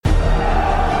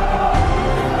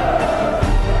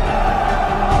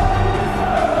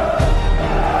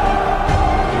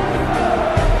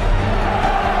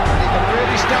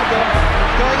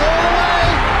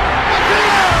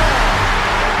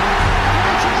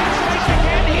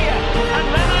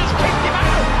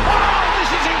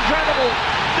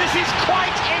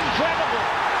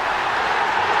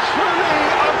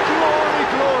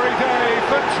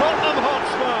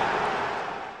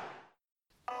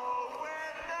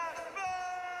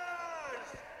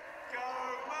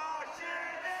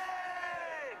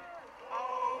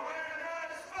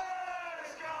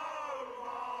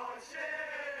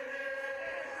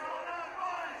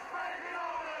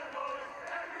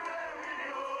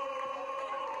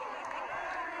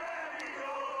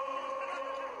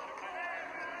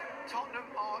Tottenham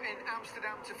are in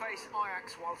Amsterdam to face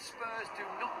Ajax, while Spurs do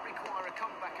not require a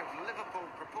comeback of Liverpool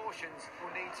proportions,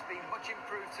 will need to be much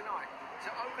improved tonight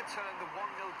to overturn the 1-0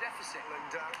 deficit. And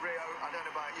Rio, I don't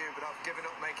know about you, but I've given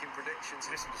up making predictions.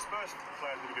 Listen, the Spurs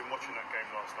players would have been watching that game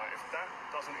last night. If that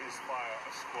doesn't inspire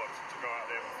a squad to go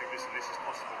out there and think, listen, this is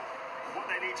possible.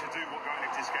 What they need to do going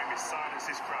into this game is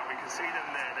silence this crowd. We can see them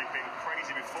there. They've been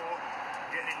crazy before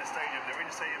getting in the stadium. They're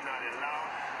in the stadium now. They're loud.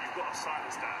 You've got to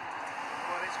silence that.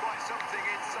 Well, it's quite something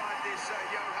inside this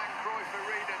Johan Cruyff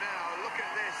Arena now. Look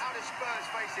at this. How do Spurs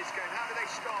face this game? How do they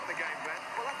start the game, Ben?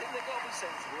 Well, I think they've got to be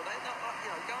sensible. They not,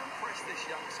 go and press this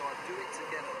young side. Do it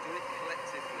together. Do it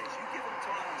collectively. As you give them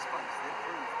time and space, they'll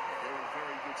prove they're a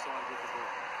very good side with the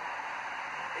ball.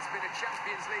 It's been a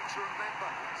Champions League to remember,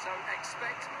 so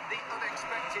expect the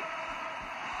unexpected.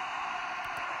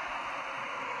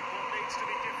 What needs to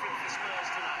be different for Spurs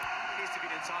tonight? It needs to be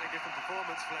an entirely different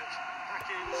performance, Fletch.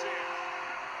 Hakim Ziyech.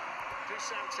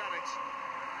 Dusan Tadic.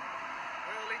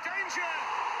 Early danger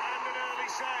and an early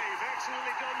save.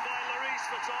 Excellently done by Lloris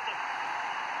for Tottenham.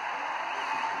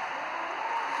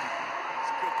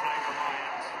 It's good play from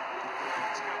Ajax.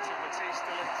 Its captain Matthijs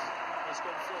de Ligt has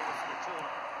gone forward for the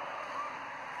corner.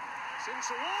 It's in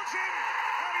towards him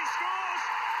and he scores.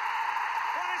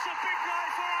 Well, it's a big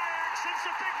night for Ajax. It's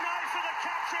a big night for the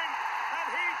captain, and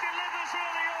he delivers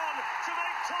early on to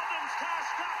make Tottenham's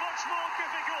task that much more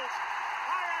difficult.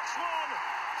 Ajax 1,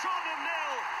 Tottenham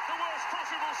 0. The worst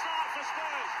possible start for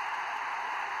Spurs.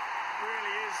 It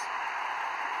really is.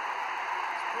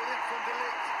 It's brilliant from de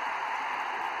Ligt.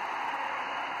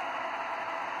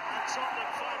 And Tottenham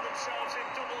find themselves in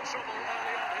double trouble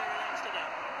early on here in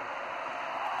Amsterdam.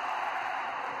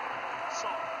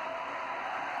 Son.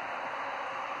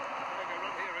 Having a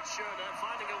run here at Schöne,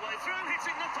 finding a way through,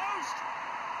 hitting the post.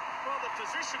 Well, the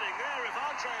positioning there of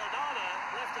Andre Onana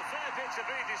left a fair bit to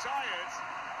be desired,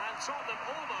 and Tottenham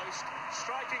almost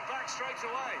striking back straight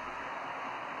away.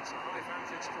 It's a high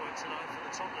vantage point tonight for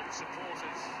the Tottenham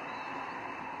supporters.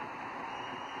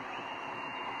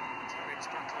 Tadic's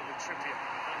battling with Trippier.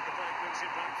 Van de Beek wins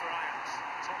it back for Ajax.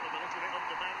 Tottenham a little bit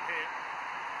undermanned here.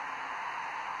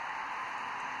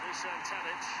 Dusan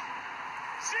Tadic.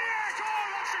 Ziyech! Oh,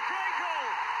 that's a great goal!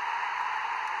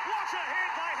 What a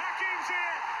hit by Hakim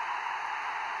Ziyech!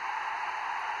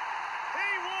 He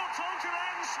walked onto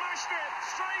that and smashed it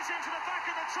straight into the back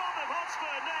of the Tottenham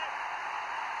Hotspur net.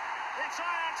 It's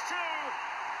Ajax 2,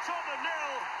 Tottenham 0,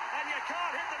 and you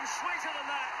can't hit them sweeter than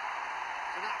that.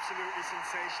 An absolutely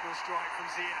sensational strike from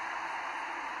Ziyech.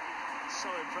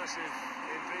 So impressive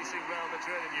in beating Real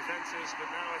Madrid and Juventus, but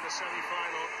now in the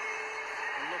semi-final,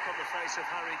 the look on the face of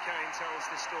Harry Kane tells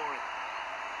the story.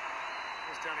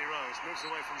 Here's Danny Rose, moves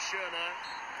away from Schöne,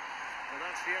 and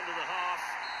that's the end of the half.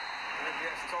 And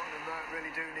yes, Tottenham really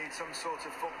do need some sort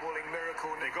of footballing miracle.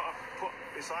 They've got to put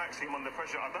this Ajax team under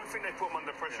pressure. I don't think they put them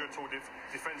under pressure at all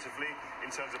defensively in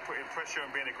terms of putting pressure and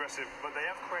being aggressive, but they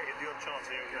have created the odd chance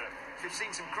here and there. We've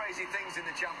seen some crazy things in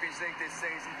the Champions League this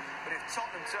season, but if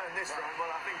Tottenham turn this round, well,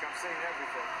 I think I've seen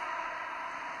everything.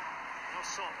 Now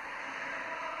Son.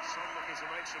 Son looking to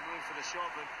make some room for the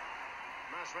shot, but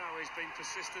Mazraoui's been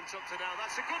persistent up to now.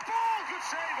 That's a good ball! Good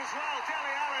save as well,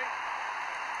 Dele Alli.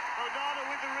 Onana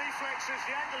with the reflexes.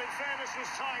 The angle, in fairness, was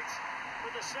tight,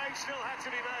 but the save still had to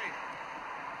be made.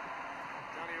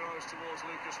 Danny Rose towards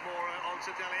Lucas Moura,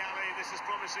 onto Dele Alli. This is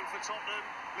promising for Tottenham.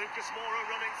 Lucas Moura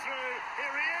running through.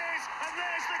 Here he is, and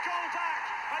there's the goal back.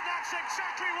 And that's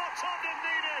exactly what Tottenham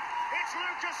needed. It's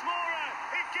Lucas Moura.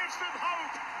 It gives them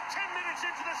hope. 10 minutes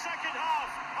into the second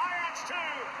half. Ajax 2,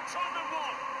 Tottenham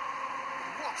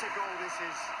 1. What a goal this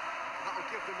is. That will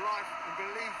give them life and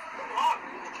belief. For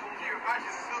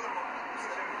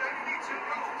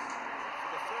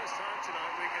the first time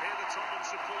tonight, we can hear the Tottenham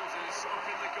supporters up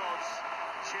in the gods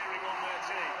cheering on their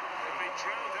team. They've been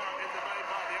drowned out in the main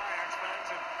by the Ajax fans,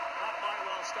 and that might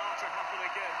well start to happen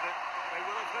again, but they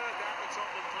will have heard that. The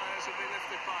Tottenham players will be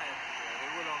lifted by it. Yeah,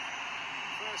 they will on.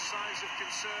 First signs of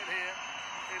concern here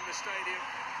in the stadium.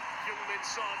 Heung-min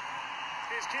Son.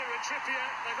 Here's Kieran Trippier.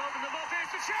 They've opened them up.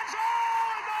 Here's the chance.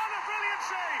 Oh, Onana, brilliant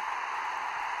save.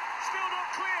 Still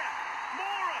not clear.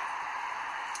 Moura.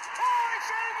 Oh, it's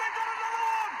in. They've got another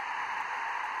one.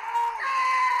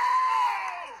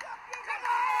 Oh! Come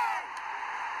on!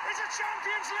 Is a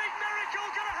Champions League miracle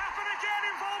going to happen again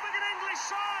involving an English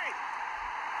side?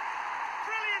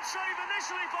 Brilliant save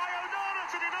initially by Onana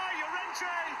to deny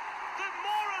Llorente. Then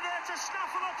Moura there to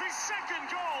snaffle up his second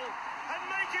goal and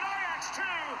make it Ajax 2,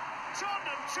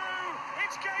 Tottenham 2.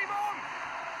 It's game on.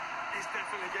 It's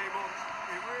definitely game on.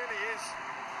 It really is.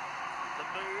 The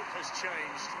mood has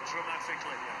changed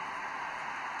dramatically.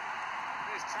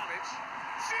 Here's Tadic.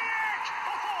 Ziyech!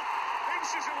 Oh,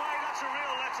 inches away, that's a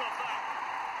real let-off, that.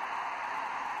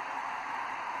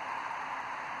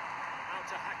 Out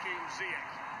to Hakim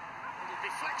Ziyech. Little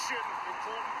deflection,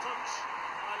 important punch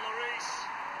by Lloris.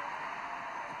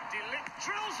 De Ligt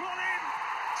drills one in.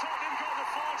 Tottenham got the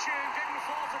fortune, didn't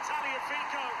fall for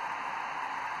Tagliafico.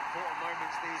 Important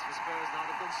moments these for Spurs now.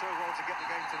 They've done so well to get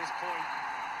the game to this point.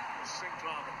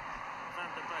 Sinclair, Van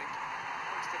der Beek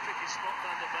wants to pick his spot.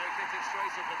 Van der Beek hits it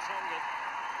straight at Vertonghen.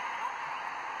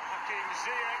 Hakim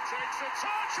Ziyech takes the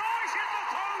touch. Oh, he's hit the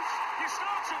post. You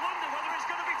start to wonder whether it's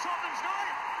going to be Tottenham's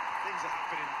night. Things are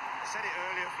happening. I said it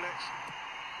earlier, Fletch.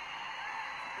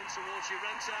 In towards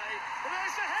Llorente. And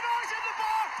there's the header. He's in the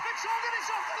bar. Vertonghen is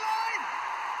off the line.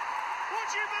 Would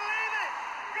you believe it?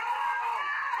 Go!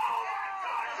 Oh my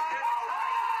God!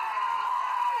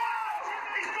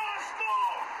 He's got to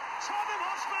score! Tottenham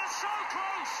Hotspur so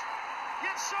close,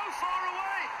 yet so far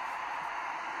away.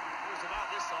 It was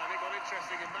about this time it got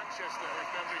interesting in Manchester, if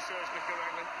memory serves me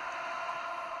correctly.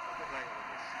 A bit later than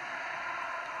this.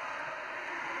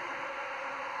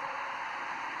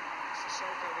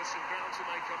 Sissoko with some ground to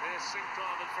make up here.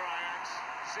 Sinclair for Ajax.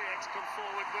 Ziyech's come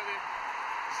forward with him.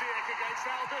 Ziyech against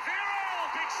Alderweireld.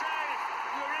 Big save.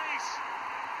 Lloris.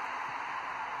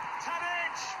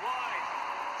 Tadic wide.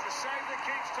 It's a save that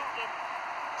keeps Tottenham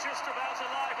just about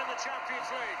alive in the Champions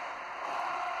League.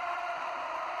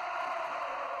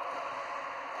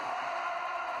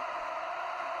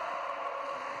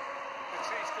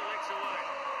 Batista licks away.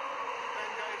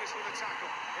 Ben Davies with a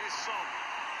tackle. Here's Son.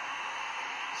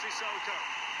 Sissoko.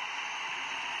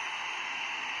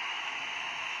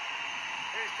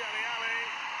 Here's Dele Alli.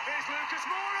 Here's Lucas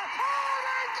Moura. Oh,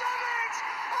 they done it!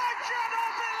 I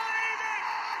cannot believe it!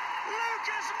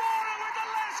 Lucas Moura with the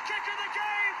last kick of the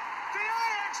game. The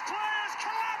Ajax players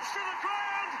collapse to the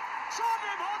ground.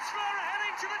 Tottenham Hotspur are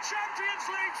heading to the Champions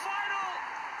League final.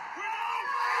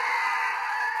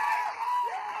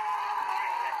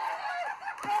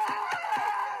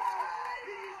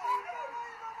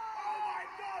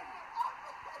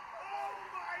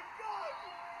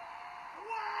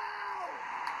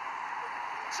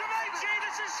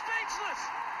 This is speechless.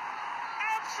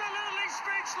 Absolutely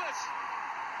speechless.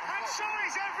 And so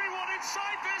is everyone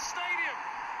inside this stadium.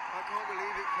 I can't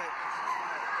believe it, Pep.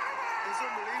 It's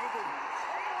unbelievable.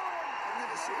 I've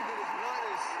never seen anything like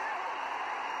this.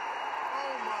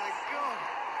 Oh my God.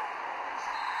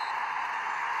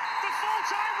 The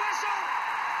full-time whistle.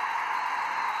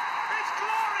 It's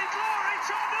glory, glory,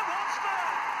 Tottenham Hotspur.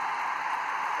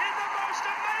 In the most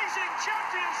amazing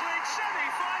Champions League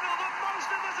semi-final that most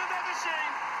of us have ever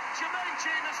seen. Jermaine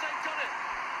Jenas, they've done it.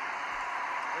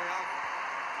 They have.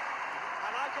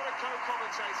 And I've got a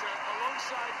co-commentator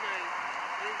alongside me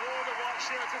who wore the white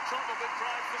shirt of Tottenham with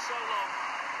pride for so long.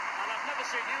 And I've never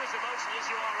seen you as emotional as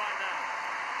you are right now.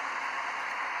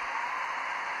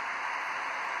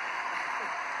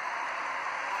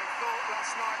 I thought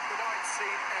last night that I'd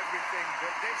seen everything,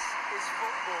 but this is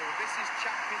football. This is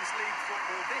Champions League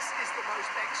football. This is the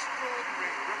most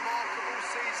extraordinary, remarkable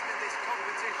season in this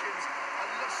competition's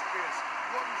illustrious,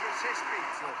 wondrous history.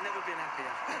 I've never been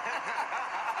happier.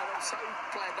 And I'm so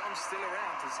glad that I'm still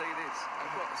around to see this.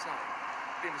 I've got to say,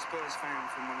 being a Spurs fan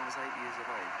from when I was 8 years of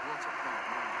age, what a proud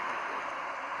moment.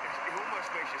 It almost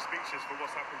makes you speechless for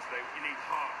what's happened today. You need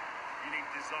heart, you need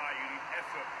desire, you need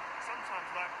effort. Sometimes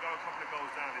life can go a couple of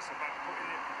goals down. It's about putting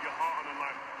your heart on the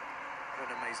line. What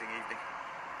an amazing evening.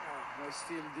 It's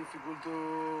still difficult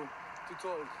to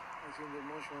talk. I think the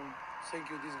emotion. Thank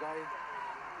you, this guy,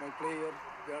 my player.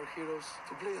 They are heroes.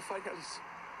 To play the finals,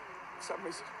 it's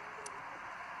amazing.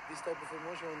 This type of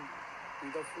emotion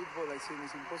without football, I think,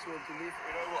 is impossible to live.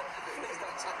 You know what?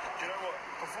 Do you know what?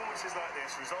 Performances like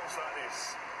this, results like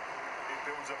this, it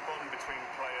builds a bond between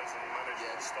players and managers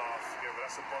and staff. Yeah, but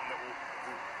that's a bond that will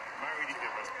marry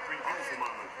together. It's a pretty beautiful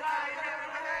moment.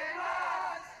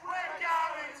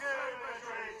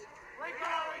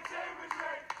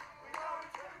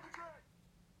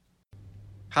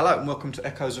 Hello and welcome to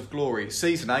Echoes of Glory,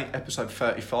 Season 8, Episode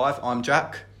 35. I'm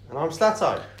Jack. And I'm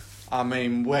Stato. I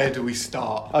mean, where do we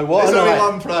start? Oh, what There's a only night.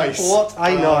 one place. What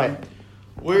a night.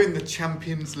 We're in the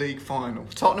Champions League final.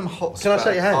 Tottenham Hotspur Can I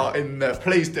shake your hand? are in the...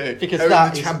 Please do. Because they're that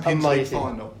in the is Champions amazing. League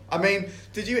final. I mean,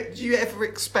 do you ever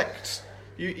expect...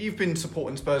 You've been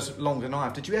supporting Spurs longer than I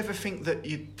have. Did you ever think that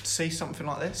you'd see something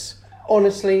like this?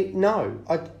 Honestly, no.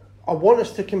 I want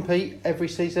us to compete every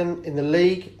season in the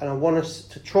league, and I want us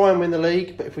to try and win the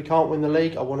league. But if we can't win the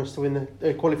league, I want us to win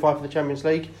the qualify for the Champions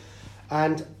League.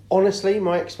 And honestly,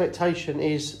 my expectation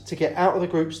is to get out of the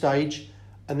group stage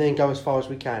and then go as far as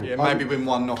we can. Yeah, maybe win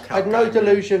one knockout I had no game.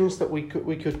 delusions that we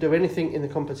could do anything in the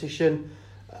competition.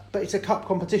 But it's a cup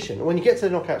competition. And when you get to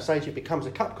the knockout stage, it becomes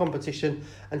a cup competition.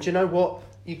 And do you know what?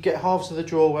 You get halves of the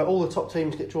draw where all the top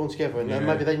teams get drawn together, and then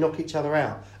maybe they knock each other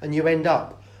out, and you end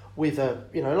up with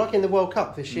like in the World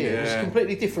Cup this year. It's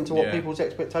completely different to what people's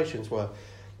expectations were.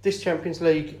 This Champions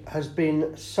League has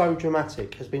been so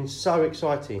dramatic, has been so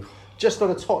exciting, just on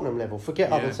a Tottenham level.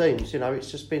 Forget other teams,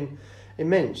 it's just been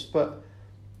immense. But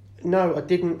no, I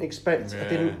didn't expect. I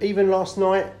didn't even last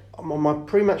night. My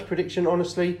pre-match prediction,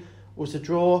 honestly, was a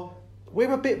draw.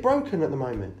 We're a bit broken at the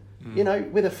moment.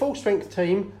 With a full strength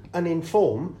team and in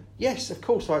form, yes, of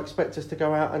course I expect us to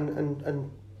go out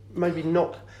and maybe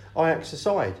knock Ajax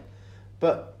aside.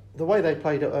 But the way they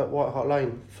played at White Hart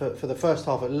Lane for the first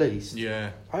half at least,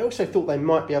 I also thought they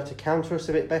might be able to counter us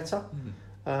a bit better.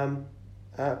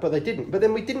 But they didn't. But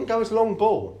then we didn't go as long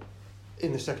ball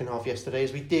in the second half yesterday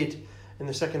as we did in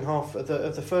the second half of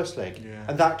the first leg,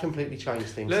 and that completely changed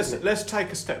things. Let's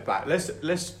take a step back.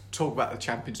 Let's talk about the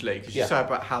Champions League, because you say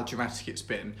about how dramatic it's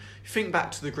been. You think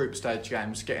back to the group stage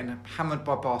games, getting hammered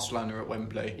by Barcelona at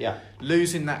Wembley,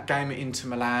 losing that game at Inter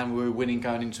Milan, we were winning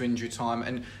going into injury time,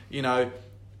 and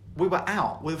we were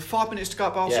out. With 5 minutes to go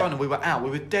at Barcelona, we were out. We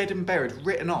were dead and buried,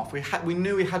 written off. We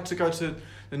knew we had to go to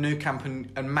the Nou Camp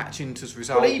and match Inter's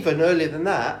result. Well, even earlier than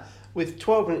that, with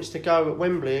 12 minutes to go at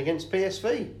Wembley against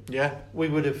PSV, we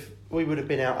would have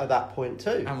been out at that point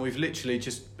too. And we've literally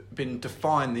just been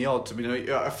defying the odds. I mean,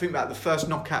 I think about the first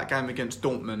knockout game against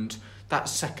Dortmund. That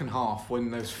second half,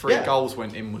 when those 3 goals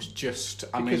went in, was just...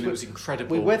 it was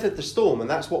incredible. We weathered the storm, and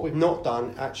that's what we've not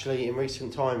done, actually, in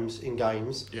recent times in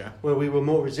games, where we were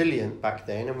more resilient back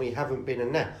then, and we haven't been.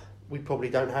 And now, we probably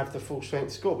don't have the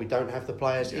full-strength squad. We don't have the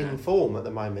players in form at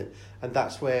the moment. And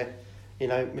that's where,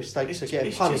 mistakes are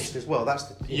getting punished as well. That's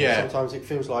sometimes it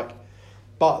feels like...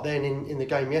 But then in the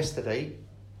game yesterday,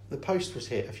 the post was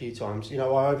hit a few times.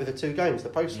 Over the 2 games, the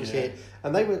post was hit,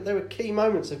 and they were key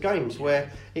moments of games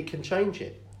where it can change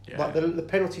it. Like the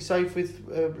penalty save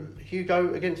with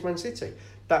Hugo against Man City,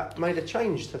 that made a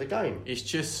change to the game. It's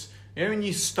just when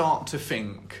you start to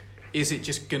think, is it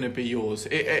just going to be yours?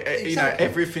 Exactly.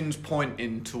 Everything's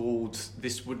pointing towards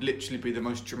this would literally be the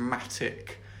most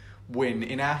dramatic win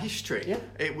in our history.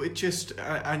 It would just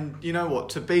and you know what,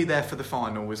 to be there for the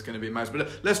final was going to be amazing. But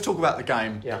let's talk about the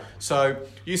game. So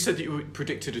you said that you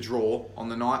predicted a draw on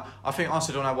the night. I think I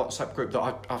said on our WhatsApp group that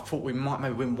I thought we might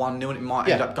maybe win 1-0 and it might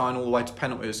end up going all the way to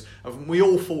penalties. We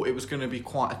all thought it was going to be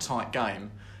quite a tight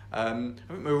game. I think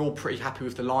we were all pretty happy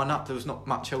with the lineup. There was not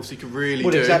much else he could really do.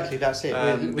 Well, exactly, that's it.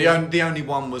 The only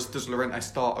one was, does Llorente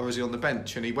start or is he on the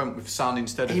bench? And he went with Son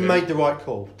instead of him. He made the right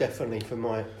call, definitely, for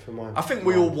my. I think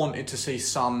we all wanted to see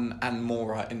Son and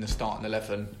Mora in the starting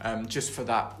 11, just for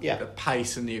that the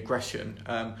pace and the aggression.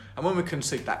 And when we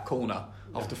concede that corner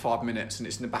after 5 minutes and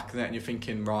it's in the back of the net and you're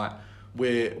thinking, right,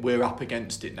 we're up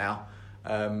against it now.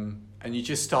 And you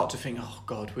just start to think, oh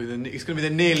God, it's going to be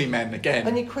the nearly men again.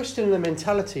 And you question the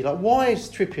mentality, like why is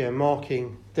Trippier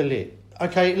marking De Ligt?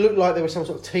 Okay, it looked like there was some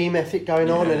sort of team ethic going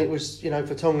on, and it was,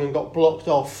 Vertonghen got blocked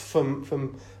off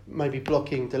from maybe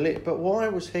blocking De Ligt. But why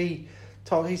was he?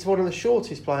 He's one of the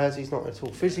shortest players. He's not at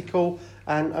all physical,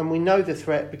 and we know the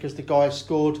threat because the guy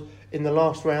scored in the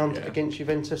last round against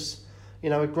Juventus.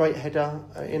 A great header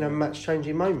in a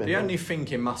match-changing moment. The only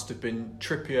thinking must have been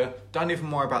Trippier, don't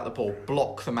even worry about the ball,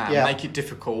 block the man, make it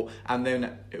difficult, and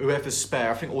then whoever's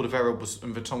spare, I think Alderweireld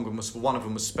and Vertonghen one of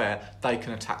them was spare, they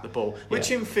can attack the ball,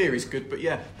 which in theory is good, but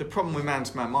the problem with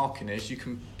man-to-man marking is you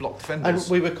can block defenders.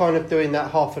 And we were kind of doing that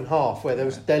half and half, where there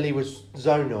was Dele was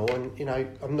zonal, and I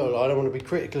don't want to be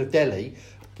critical of Dele,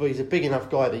 but he's a big enough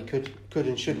guy that he could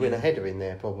and should win a header in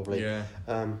there probably.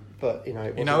 But it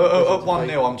wasn't, at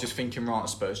 1-0, I'm just thinking, right,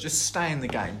 Spurs, just stay in the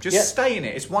game, stay in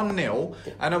it. It's 1-0,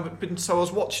 and I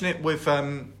was watching it with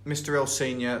Mr. El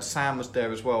Senior. Sam was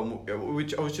there as well. I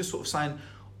was just sort of saying,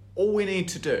 all we need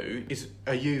to do is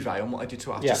a Juve on what they did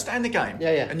to us. Just stay in the game,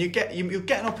 and you get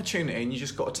an opportunity, and you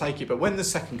just got to take it. But when the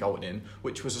second goal went in,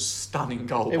 which was a stunning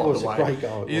goal, by the way, it was a great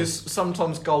goal.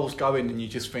 Sometimes goals go in, and you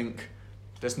just think,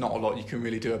 there's not a lot you can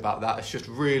really do about that. It's just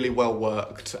really well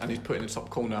worked, and he's put in the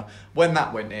top corner. When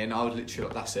that went in, I was literally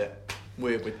like, that's it.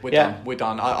 We're done. We're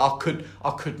done. I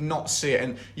could not see it,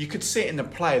 and you could see it in the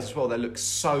players as well. They looked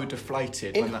so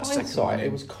deflated when that second went in.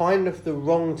 It was kind of the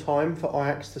wrong time for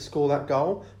Ajax to score that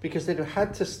goal, because they'd have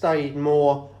had to stay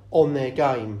more on their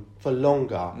game for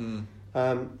longer.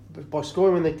 By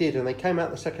scoring when they did, and they came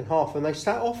out the second half and they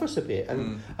sat off us a bit,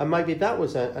 and maybe that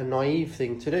was a naive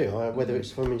thing to do, whether it's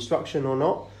from instruction or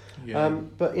not.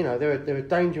 But they're a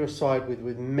dangerous side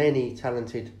with many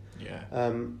talented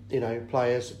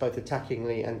players, both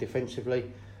attackingly and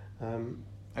defensively.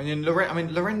 And then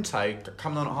Llorente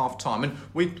coming on at half time, and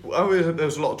there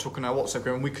was a lot of talk on our WhatsApp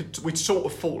group, and we sort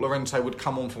of thought Llorente would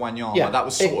come on for Wanyama. Yeah, that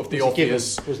was sort of the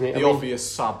obvious, wasn't it? obvious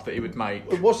sub that he would make.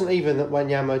 It wasn't even that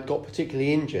Wanyama had got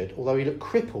particularly injured, although he looked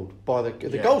crippled by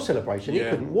the goal celebration. He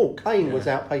couldn't walk. Kane was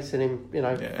outpacing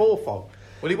him, fourfold.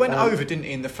 Well, he went over, didn't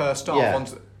he, in the first half? Yeah.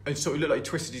 It sort of looked like he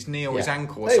twisted his knee or his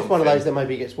ankle or it's something. one of those that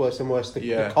maybe gets worse and worse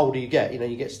the colder you get.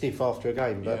 You get stiff after a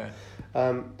game. But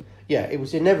it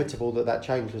was inevitable that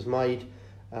change was made.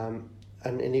 And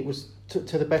it was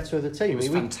to the better of the team.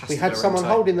 We had someone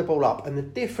holding the ball up, and the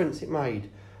difference it made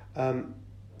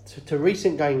to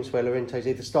recent games where Llorente's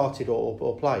either started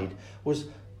or played was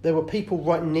there were people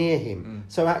right near him.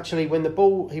 So actually, when the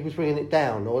ball, he was bringing it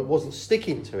down or it wasn't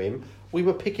sticking to him, we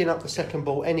were picking up the second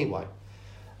ball anyway.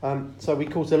 So we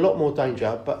caused a lot more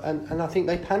danger, and I think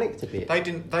they panicked a bit. They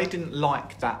didn't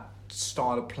like that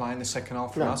style of play in the second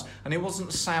half from us, and it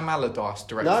wasn't Sam Allardyce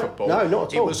direct football. No,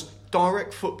 not at all. It was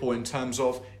direct football in terms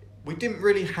of we didn't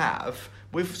really have,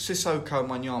 with Sissoko and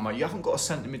Wanyama, you haven't got a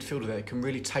centre midfielder there who can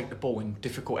really take the ball in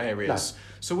difficult areas. No.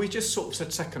 So we just sort of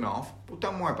said second half, well,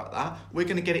 don't worry about that. We're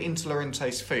going to get it into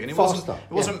Llorente's feet. And it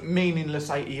wasn't meaningless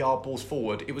 80-yard balls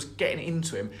forward. It was getting it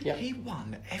into him. Yeah. He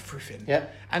won everything. Yeah.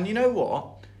 And you know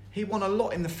what? He won a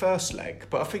lot in the first leg,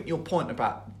 but I think your point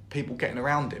about people getting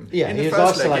around him. Yeah, in the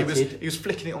first leg, he was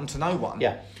flicking it onto no one.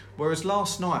 Yeah. Whereas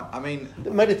last night,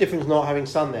 it made a difference not having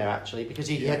Son there, actually, because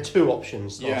he had two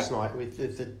options last night with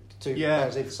the two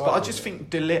players either side. But I just think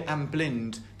De Ligt and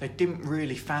Blind, they didn't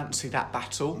really fancy that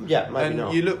battle. Yeah, maybe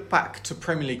not. You look back to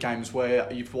Premier League games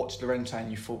where you've watched Llorente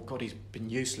and you thought, God, he's been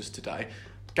useless today.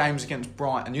 Games against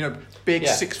Brighton, big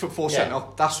 6'4" centre,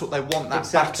 that's what they want, that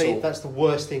battle. That's the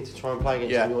worst thing to try and play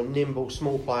against them. You want nimble,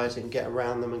 small players and get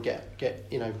around them and get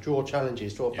draw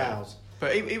challenges, draw fouls.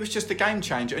 But it was just a game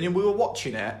changer. And we were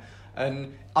watching it,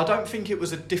 and I don't think it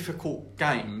was a difficult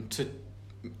game to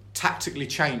tactically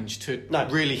change to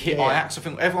really hit Ajax. I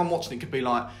think everyone watching it could be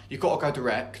like, you've got to go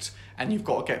direct and you've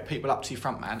got to get people up to your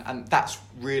front man, and that's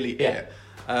really it.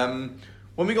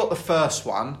 When we got the first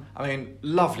one,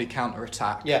 lovely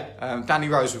counter-attack. Yeah. Danny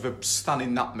Rose with a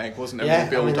stunning nutmeg, wasn't it? Yeah, with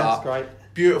the build-up. that's great.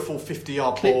 Beautiful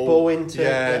 50-yard Clip ball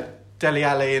into Dele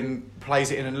Alli and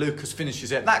plays it in, and Lucas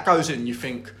finishes it. That goes in, you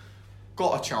think,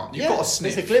 got a chance. You've got a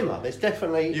sniff. There's a glimmer. There's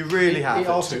definitely... You really have. He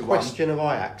asked a question of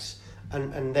Ajax,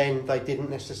 and then they didn't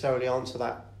necessarily answer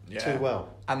that too well.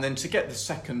 And then to get the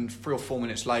second 3 or 4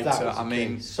 minutes later,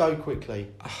 so quickly.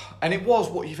 And it was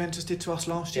what Juventus did to us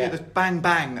last year. The bang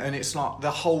bang, and it's like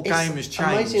the whole game has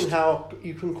changed. Amazing how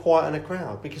you can quieten a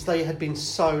crowd, because they had been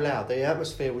so loud. The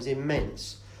atmosphere was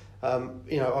immense.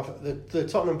 The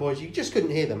Tottenham boys, you just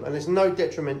couldn't hear them, and there's no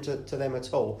detriment to them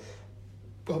at all.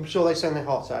 I'm sure they sang their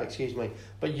hearts out,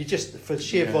 but you just, for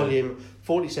sheer volume,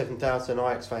 47,000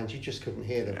 Ajax fans, you just couldn't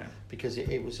hear them because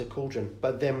it was a cauldron.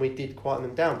 But then we did quieten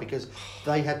them down because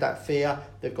they had that fear.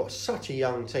 They've got such a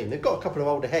young team. They've got a couple of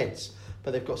older heads,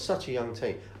 but they've got such a young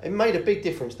team. It made a big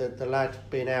difference that the lad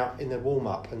being out in the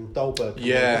warm-up and Dolberg.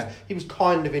 He was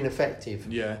kind of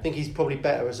ineffective. Yeah. I think he's probably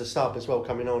better as a sub as well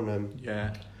coming on.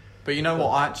 But you know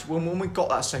what? When we got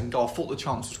that second goal, I thought the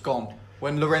chance was gone.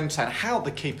 When Llorente, how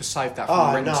the keeper saved that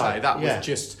from Llorente, that was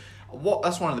just...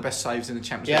 That's one of the best saves in the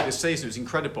Champions League this season. It was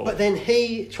incredible. But then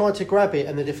he tried to grab it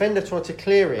and the defender tried to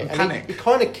clear it. And he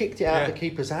kind of kicked it out of the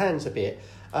keeper's hands a bit.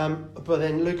 But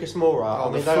then Lucas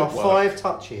Moura, they are 5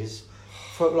 touches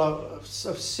of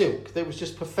silk. That was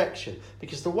just perfection.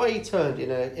 Because the way he turned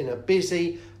in a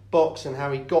busy box and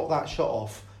how he got that shot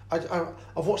off.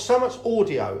 I've watched so much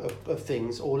audio of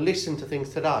things or listened to things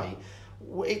today.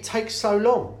 It takes so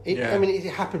long. It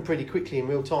happened pretty quickly in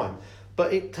real time.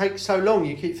 But it takes so long.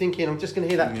 You keep thinking, I'm just going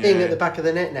to hear that ping at the back of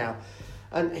the net now.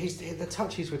 And the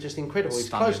touches were just incredible. His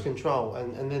close control,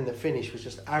 and then the finish was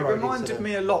just arrowed. It reminded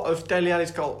me a lot of Dele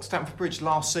Alli's goal at Stamford Bridge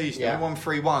last season. They won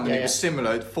 3-1, and it was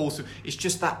similar. It's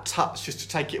just that touch, just to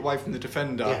take it away from the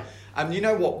defender. Yeah. And you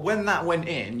know what? When that went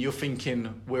in, you're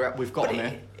thinking we've got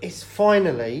him. It's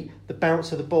finally the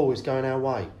bounce of the ball is going our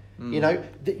way.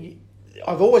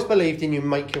 I've always believed in you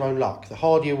make your own luck. The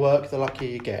harder you work, the luckier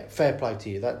you get. Fair play to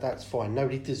you. That's fine.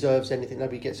 Nobody deserves anything.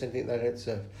 Nobody gets anything they don't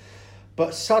deserve.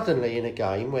 But suddenly in a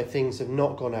game where things have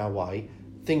not gone our way,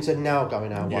 things are now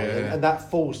going our way, and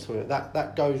that falls to it.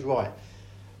 That goes right.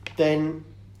 Then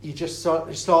you just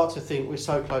start to think we're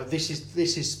so close. This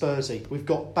is Spursy. We've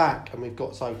got back and we've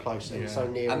got so close and so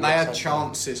near. And they had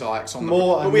chances, Ajax, on the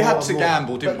ball. But we had to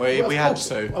gamble, didn't we? We had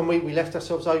to. And we left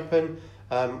ourselves open.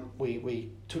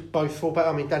 We took both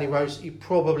fullback. Danny Rose, he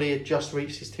probably had just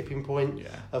reached his tipping point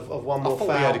of one more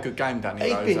foul. I thought we had a good game,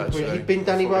 Danny Rose. He'd been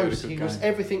Danny Rose. He was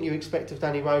everything you expect of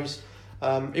Danny Rose.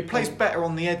 He plays better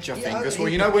on the edge, I think, as well.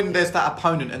 he- You know, when there's that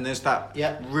opponent and there's that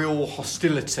Yeah. real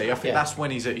hostility, I think Yeah. that's when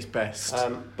he's at his best.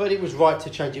 But it was right to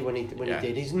change it when he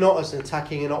did. He's not as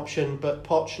attacking an option, but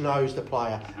Poch knows the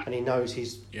player and he knows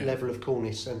his level of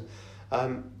coolness.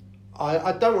 And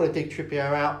I don't want to dig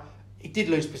Trippier out. He did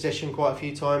lose possession quite a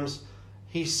few times.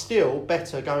 He's still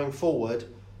better going forward,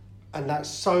 and that's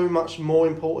so much more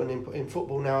important in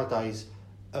football nowadays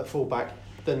at fullback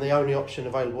than the only option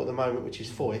available at the moment, which is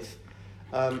Foyth,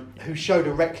 who showed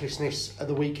a recklessness at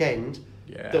the weekend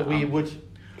that we would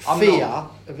fear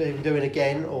of him doing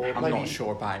again. Or I'm maybe, not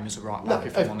sure about him as a right back,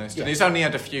 if I'm honest. yeah. And he's only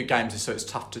had a few games, so it's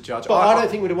tough to judge. But I don't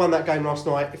think we'd have won that game last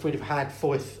night if we'd have had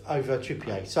Foyth over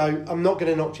Trippier. So I'm not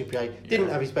going to knock Trippier. Didn't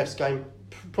have his best game.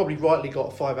 Probably rightly got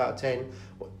a 5 out of 10.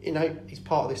 You know, he's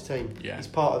part of this team. Yeah. He's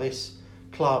part of this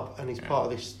club, and he's part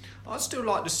of this. I'd still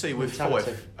like to see with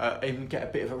mentality. Foyth him get a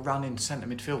bit of a run in centre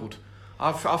midfield.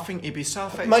 I think he'd be so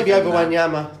effective. Maybe in over that.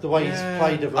 Wanyama, the way he's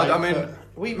played of late. I mean, but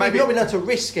we've maybe- not been able to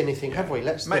risk anything, have we?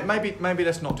 Maybe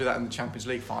let's not do that in the Champions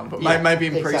League final, but Yeah, maybe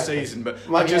in exactly. pre-season. But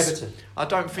Maybe Everton. I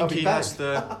don't think I'll be he back. has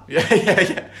the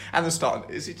yeah. And the start.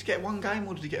 Is it to get one game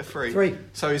or did he get a 3? 3.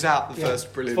 So he's out the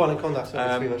first. Brilliant. Final contact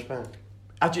over 3 much pound.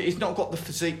 He's not got the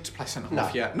physique to play centre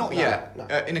half yet. Not No, yet.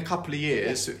 no. In a couple of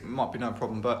years, it might be no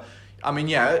problem. But I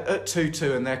mean, at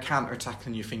 2-2 and they're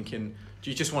counter-attacking, you're thinking, do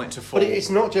you just want it to fall? But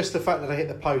it's not just the fact that they hit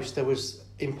the post. There was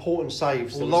important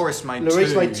saves. Well, Lloris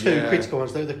made two critical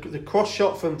ones. The cross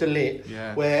shot from De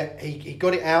Ligt, where he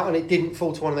got it out and it didn't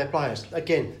fall to one of their players.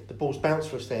 Again, the ball's bounced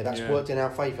for us there. That's worked in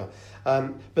our favour.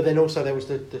 But then also there was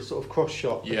the sort of cross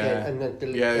shot. Again, and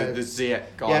the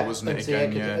Ziyech guy, wasn't it?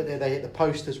 Ziyech, Again, they hit the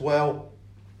post as well.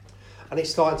 And it's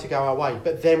starting to go our way.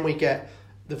 But then we get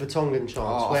the Vertonghen chance.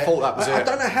 I thought that was I it.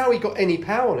 don't know how he got any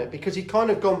power on it, because he'd kind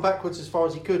of gone backwards as far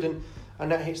as he could, and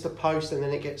that hits the post, and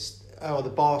then it gets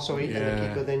the bar, and the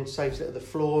keeper then saves it at the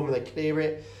floor, and they clear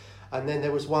it. And then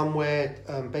there was one where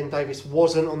Ben Davies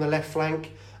wasn't on the left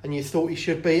flank, and you thought he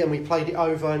should be, and we played it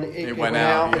over, and it went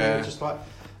out, and you were just like,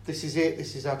 this is it,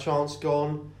 this is our chance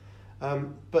gone.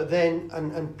 But then,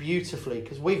 and beautifully,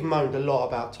 because we've moaned a lot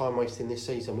about time wasting this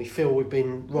season, we feel we've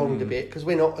been wronged a bit, because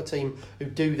we're not a team who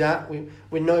do that.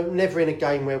 We're never in a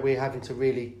game where we're having to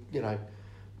really,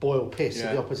 boil piss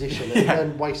at the opposition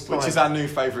and waste time. Which is our new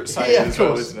favourite saying as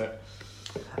well, isn't it?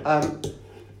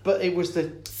 But it was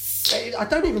I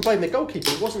don't even blame the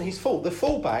goalkeeper. It wasn't his fault. The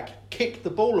fullback kicked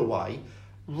the ball away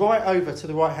right over to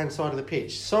the right-hand side of the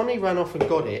pitch. Sonny ran off and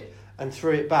got it and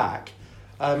threw it back.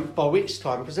 By which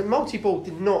time, because the multi-ball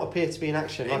did not appear to be in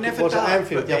action like it was at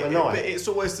Anfield the other night. But it's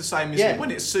always the same, isn't it?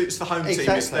 When it suits the home team,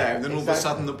 it's there, and then all of a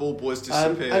sudden the ball boys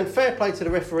disappear. And fair play to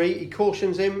the referee, he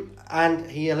cautions him and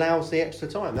he allows the extra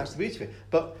time. That's the beauty of it.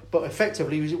 But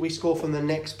effectively, we score from the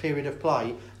next period of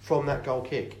play from that goal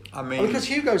kick. I mean, because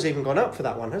Hugo's even gone up for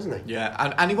that one, hasn't he?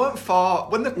 Yeah, and he weren't far.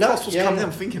 When the cross was coming in,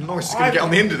 I'm thinking Lloris is going to get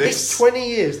on the end of this. It's 20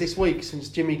 years this week since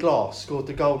Jimmy Glass scored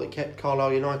the goal that kept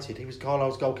Carlisle United. He was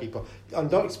Carlisle's goalkeeper. I'm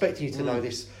not expecting you to know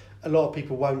this. A lot of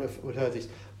people won't have heard this.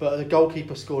 But the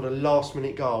goalkeeper scored a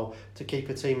last-minute goal to keep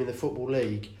a team in the Football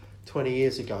League 20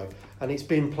 years ago. And it's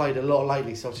been played a lot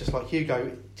lately. So I was just like,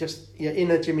 Hugo, just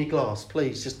inner Jimmy Glass,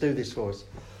 please, just do this for us.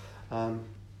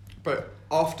 But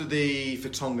after the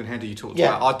Vertonghen header you talked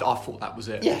about, I thought that was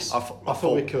it. Yes, I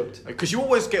thought we cooked. Because you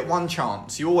always get one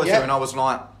chance. You always do, and I was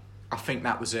like, I think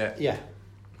that was it. Yeah.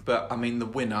 But, I mean, the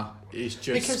winner is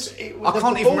just... Because I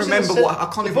can't even remember what... I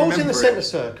can't even remember the ball's in the centre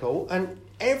circle, and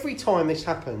every time this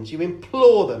happens, you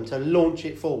implore them to launch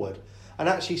it forward. And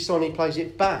actually, Sonny plays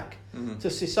it back to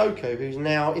Sissoko, who's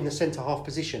now in the centre-half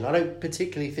position. I don't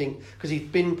particularly think... Because he's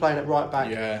been playing at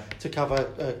right-back to cover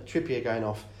Trippier going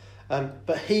off.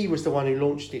 But he was the one who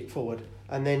launched it forward,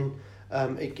 and then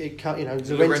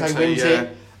Llorente wins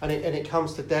it, and it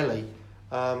comes to Delhi,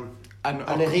 and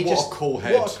then he what a cool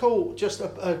head! What a cool, just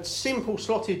a simple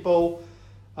slotted ball,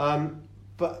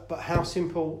 but how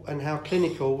simple and how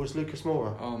clinical was Lucas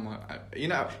Moura? Oh my!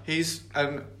 He's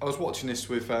I was watching this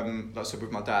with like I said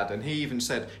with my dad, and he even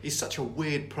said he's such a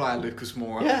weird player, Lucas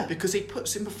Moura, because he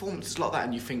puts in performances like that,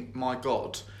 and you think, my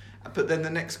God. But then the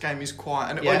next game is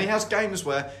quiet, and when he has games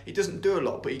where he doesn't do a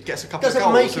lot, but he gets a couple of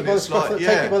goals. Take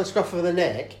it by the scruff of the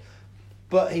neck,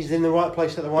 but he's in the right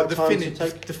place at the right time to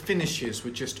take. The finishes were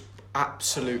just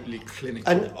absolutely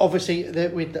clinical. And obviously,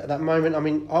 with that moment, I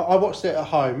mean, I watched it at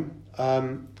home.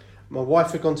 My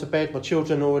wife had gone to bed, my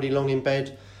children already long in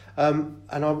bed, and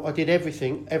I did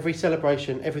everything. Every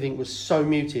celebration, everything was so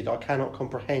muted. I cannot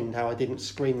comprehend how I didn't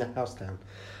scream the house down.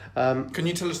 Can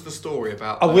you tell us the story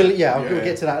about? We'll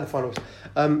get to that at the finals.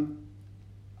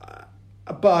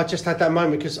 But I just had that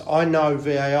moment because I know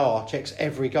VAR checks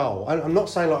every goal. I'm not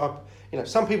saying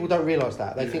some people don't realise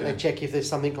that. They think Yeah. they check if there's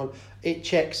something on. It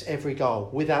checks every goal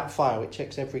without fail. It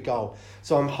checks every goal.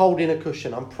 So I'm holding a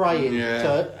cushion. I'm praying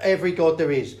to every god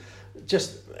there is.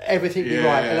 Just everything be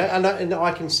right, and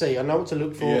I can see. I know what to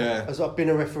look for. Yeah. As I've been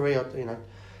a referee,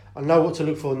 I know what to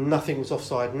look for. Nothing was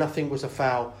offside. Nothing was a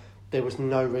foul. There was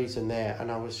no reason there, and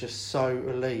I was just so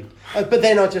relieved. But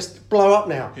then I just blow up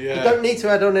now. Yeah. You don't need to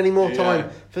add on any more Yeah. time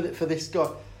for this guy.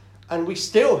 And we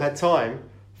still had time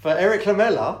for Eric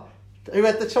Lamela, who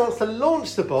had the chance to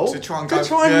launch the ball To try and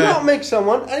nutmeg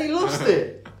someone, and he lost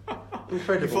it.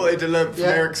 Incredible. You thought he'd have learned from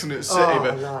Ericsson at City,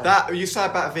 but no. that you say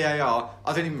about VAR,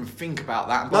 I didn't even think about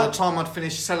that. And by the time I'd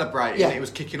finished celebrating, it was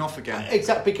kicking off again.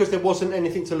 Exactly, because there wasn't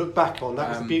anything to look back on.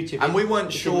 That was the beauty of it. And we weren't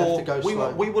It sure. didn't have to go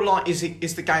slow. We were like,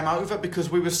 is the game over? Because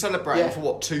we were celebrating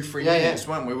for 2-3 minutes,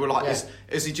 weren't we? We were like,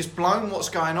 is he just blown? What's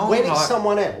going on? When it's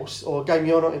someone else or a game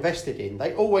you're not invested in,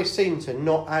 they always seem to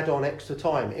not add on extra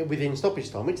time within stoppage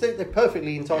time, which they're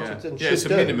perfectly entitled to and should do. It's a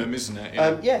minimum, isn't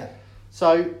it?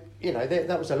 So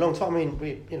that was a long time. I mean,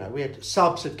 we had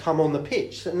subs had come on the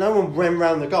pitch. So no one ran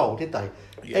round the goal, did they?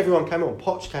 Yeah. Everyone came on.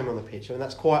 Poch came on the pitch, and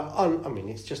that's quite.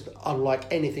 It's just unlike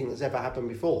anything that's ever happened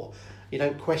before. You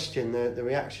don't question the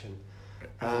reaction.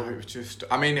 It was just.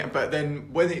 But then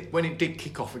when it did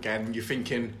kick off again, you're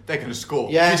thinking they're going to score.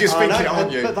 Yeah, you're just thinking,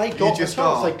 aren't you? But they got the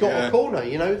chance. They got a corner.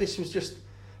 This was just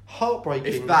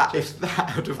heartbreaking. If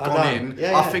that would have gone in,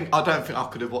 I don't think I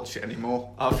could have watched it anymore.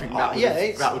 I think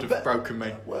that would have broken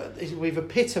me. We've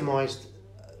epitomised.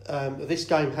 This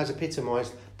game has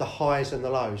epitomised the highs and the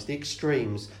lows, the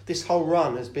extremes. This whole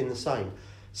run has been the same.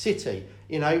 City,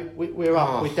 we're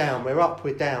up, we're down, we're up,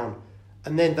 we're down,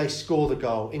 and then they score the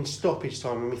goal in stoppage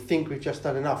time, and we think we've just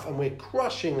done enough, and we're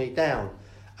crushingly down,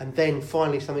 and then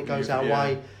finally something goes our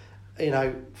way,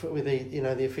 with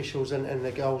the officials and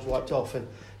the goals wiped off, and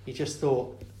you just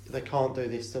thought they can't do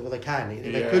this, well they can,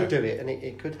 they could do it, and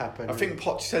it could happen. I think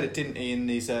Poch said it, didn't he, in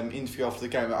his interview after the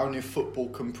game, that only football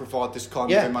can provide this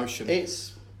kind of emotion.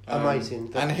 It's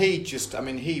amazing. And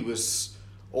he was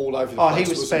all over the place.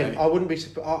 He was spent. He? I wouldn't be.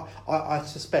 I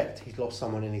suspect he's lost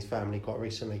someone in his family quite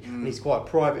recently, and he's quite a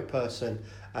private person,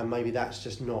 and maybe that's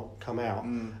just not come out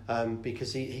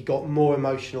because he got more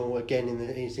emotional again in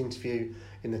his interview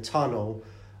in the tunnel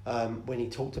when he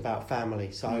talked about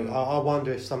family. So I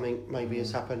wonder if something maybe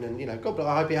has happened, and God, but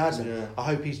I hope it hasn't. Yeah. I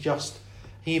hope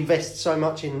he invests so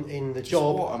much in the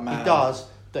job he does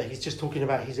that he's just talking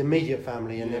about his immediate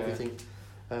family and everything.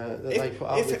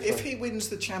 If he wins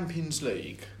the Champions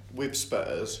League with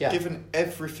Spurs, given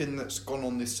everything that's gone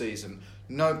on this season,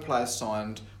 no players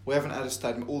signed, we haven't had a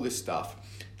stadium, all this stuff,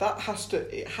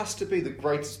 it has to be the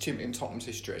greatest achievement in Tottenham's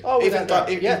history.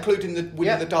 Including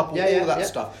winning the double, all that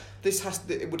stuff.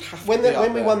 It would have to be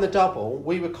when we won the double,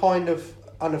 we were kind of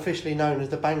unofficially known as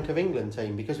the Bank of England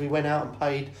team because we went out and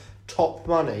paid top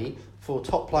money for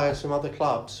top players from other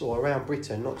clubs or around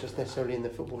Britain, not just necessarily in the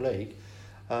Football League.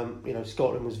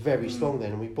 Scotland was very strong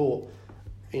then, and we bought,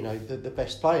 the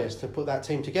best players to put that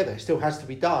team together. It still has to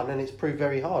be done, and it's proved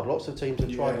very hard. Lots of teams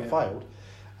have tried and failed,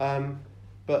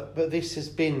 but this has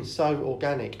been so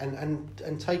organic,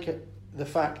 and take the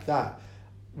fact that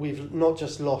we've not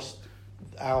just lost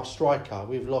our striker,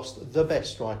 we've lost the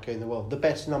best striker in the world, the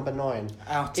best number 9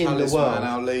 in the world,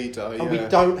 our leader, and we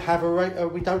don't have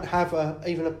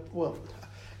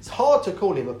it's hard to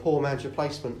call him a poor man's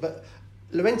replacement, but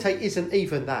Llorente isn't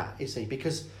even that, is he?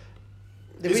 Because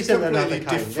there isn't another Kane.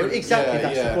 That's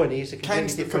the point. He's a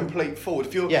Kane's the complete forward.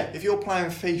 If you're playing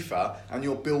FIFA and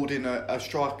you're building a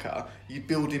striker, you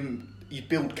build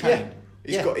Kane.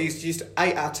 He's just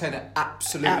 8 out of 10 at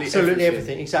absolutely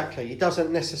everything. Exactly. He doesn't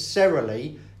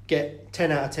necessarily get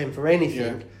 10 out of 10 for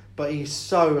anything, but he's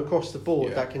so across the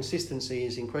board. That consistency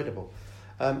is incredible.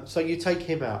 So you take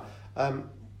him out.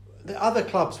 The other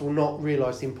clubs will not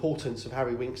realise the importance of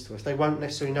Harry Winks to us. They won't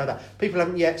necessarily know that. People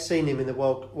haven't yet seen him in the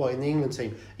England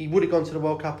team. He would have gone to the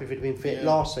World Cup if he'd been fit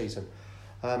last season.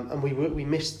 And we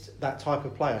missed that type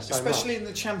of player so especially much. in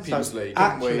the Champions League,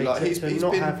 actually,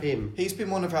 haven't we? He's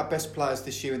been one of our best players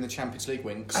this year in the Champions League,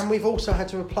 Winks. And we've also had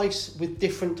to replace with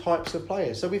different types of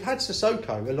players. So we've had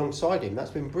Sissoko alongside him. That's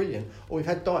been brilliant. Or we've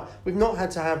had Dyer. We've not had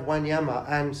to have Wanyama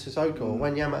and Sissoko or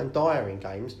Wanyama and Dyer in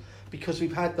games because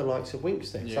we've had the likes of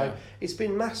Winks there. So it's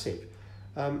been massive.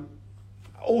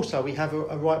 Also, we have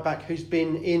a right back who's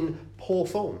been in poor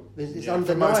form. It's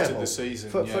undeniable. For most of the season,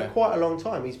 for quite a long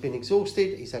time. He's been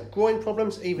exhausted. He's had groin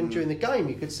problems. Even during the game,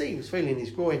 you could see he was feeling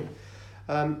his groin.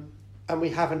 And we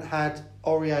haven't had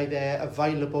Aurier there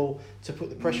available to put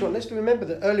the pressure on. Let's remember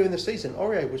that earlier in the season,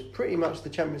 Aurier was pretty much the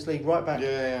Champions League right back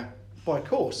by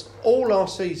course. All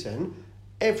last season,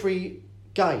 every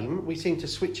game, we seem to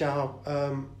switch our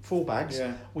fullbacks.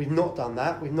 Yeah. We've not done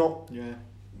that. We've not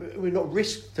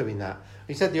risked doing that.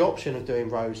 He's had the option of doing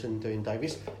Rose and doing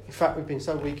Davies. In fact, we've been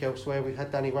so weak elsewhere. We've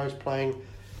had Danny Rose playing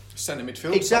centre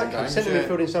midfield. Exactly, centre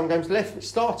midfield in some games,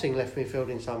 starting left midfield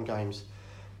in some games.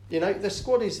 You know, the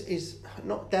squad is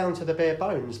not down to the bare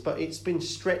bones, but it's been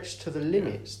stretched to the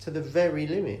limits, to the very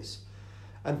limits.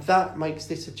 And that makes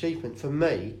this achievement, for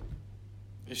me,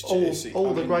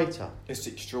 all the greater. It's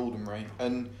extraordinary.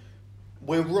 And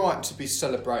we're right to be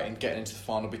celebrating getting into the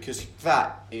final, because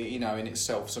that, you know, in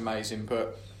itself is amazing.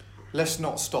 But let's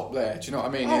not stop there. Do you know what I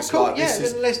mean? It's cool. This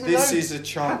is a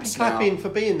chance happy clapping for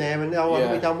being there and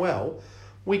haven't we done well?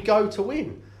 We go to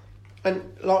win.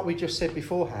 And like we just said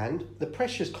beforehand, the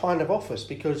pressure's kind of off us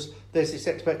because there's this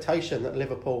expectation that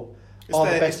Liverpool are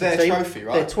the best team. Trophy,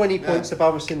 right? They're 20 points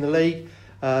above us in the league.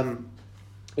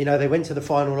 You know, they went to the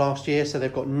final last year, so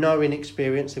they've got no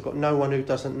inexperience. They've got no one who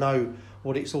doesn't know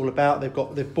what it's all about.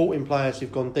 They've brought in players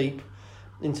who've gone deep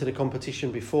into the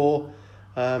competition before.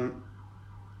 And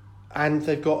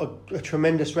they've got a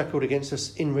tremendous record against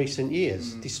us in recent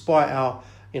years, despite our,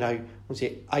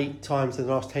 8 times in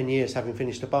the last 10 years having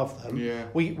finished above them. Yeah.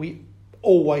 We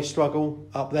always struggle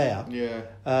up there. Yeah.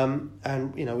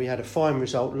 And, we had a fine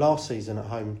result last season at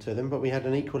home to them, but we had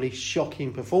an equally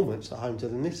shocking performance at home to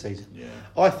them this season. Yeah.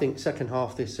 I think second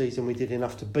half this season we did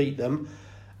enough to beat them,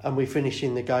 and we finish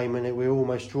in the game and we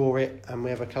almost draw it, and we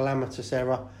have a calamitous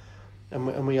error.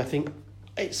 And we I think,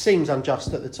 it seems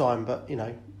unjust at the time, but,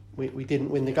 we didn't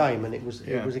win the game, and it was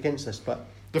against us. But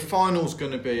the final's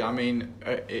going to be,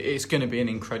 it's going to be an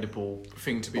incredible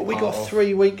thing to be part of. We've got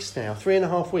 3 weeks now,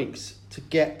 3.5 weeks to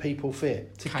get people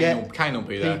fit. Kane will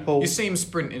be there. You see him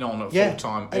sprinting on at full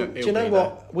time. And do you know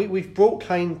what? We've brought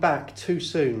Kane back too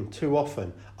soon, too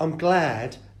often. I'm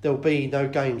glad there'll be no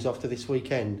games after this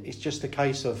weekend. It's just a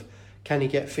case of, can he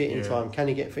get fit in time? Can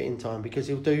he get fit in time? Because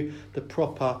he'll do the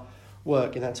proper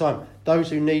work in that time. Those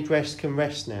who need rest can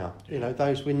rest now.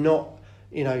 Those we're not,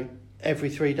 every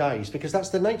 3 days, because that's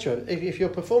the nature. If you're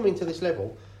performing to this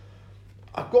level,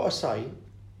 I've got to say,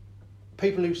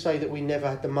 people who say that we never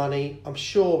had the money, I'm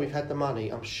sure we've had the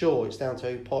money. I'm sure it's down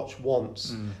to who Poch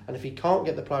wants. And if he can't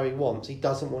get the player he wants, he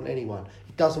doesn't want anyone.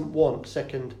 He doesn't want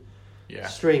second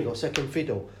string or second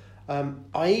fiddle.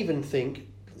 I even think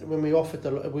when we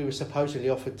were supposedly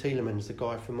offered Tielemans, the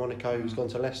guy from Monaco who's gone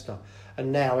to Leicester,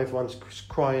 and now everyone's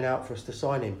crying out for us to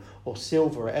sign him, or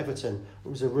Silva at Everton. It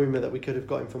was a rumour that we could have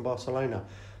got him from Barcelona.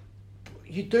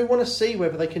 You do want to see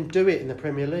whether they can do it in the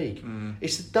Premier League.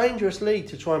 It's a dangerous league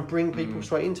to try and bring people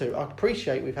straight into. I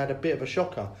appreciate we've had a bit of a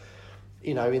shocker,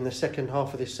 in the second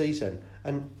half of this season,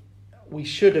 and we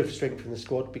should have strengthened the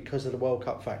squad because of the World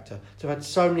Cup factor. To have had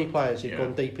so many players who've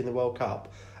gone deep in the World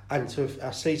Cup, and to have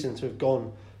our season to have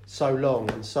gone so long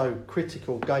and so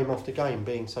critical, game after game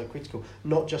being so critical,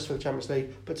 not just for the Champions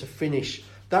League, but to finish.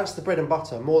 That's the bread and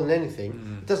butter more than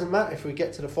anything. It doesn't matter if we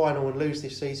get to the final and lose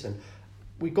this season.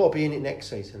 We've got to be in it next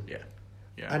season.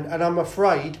 Yeah. And I'm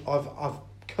afraid I've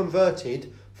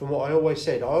converted from what I always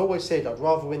said. I always said I'd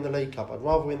rather win the League Cup, I'd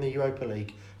rather win the Europa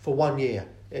League for 1 year,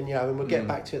 and we'll get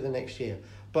back to it the next year.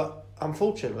 But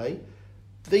unfortunately,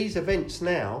 these events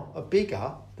now are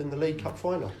bigger than the League Cup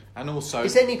final. And also,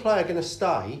 is any player going to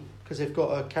stay because they've got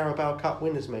a Carabao Cup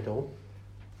winners medal,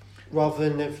 rather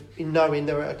than knowing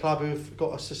they're at a club who've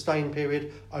got a sustained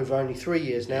period over only 3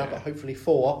 years now, but hopefully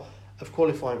 4, of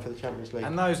qualifying for the Champions League?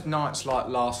 And those nights like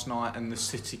last night and the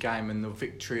City game and the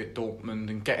victory at Dortmund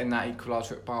and getting that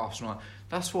equaliser at Barcelona,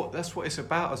 that's what it's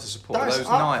about as a supporter. Those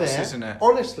nights, isn't it?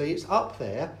 Honestly, it's up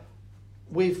there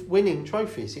with winning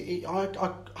trophies.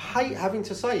 I hate having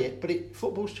to say it, but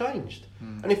football's changed.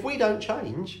 And if we don't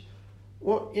change,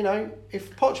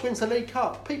 if Poch wins the League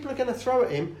Cup, people are going to throw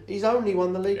at him. He's only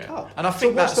won the League Cup. And I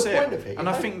think what's that's the point of it? And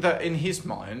I think that in his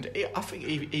mind, I think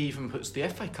he even puts the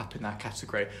FA Cup in that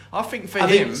category. I think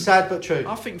it's sad but true.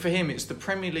 I think for him, it's the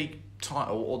Premier League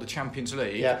title or the Champions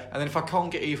League. Yeah. And then if I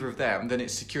can't get either of them, then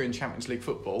it's securing Champions League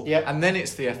football. Yeah. And then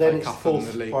it's the FA then Cup fourth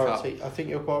and the League priority. Cup. I think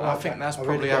you're quite right. I think that's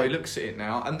probably how he looks at it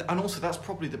now. And also that's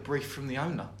probably the brief from the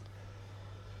owner.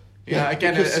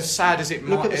 Again, as sad as it might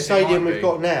be. Look at the stadium we've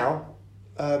got now.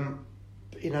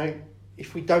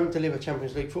 If we don't deliver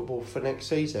Champions League football for next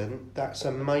season, that's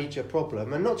a major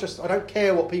problem. And not just, I don't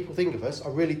care what people think of us. I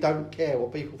really don't care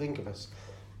what people think of us.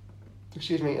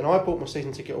 Excuse me. And I bought my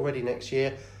season ticket already next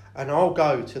year, and I'll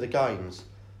go to the games.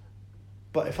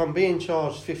 But if I'm being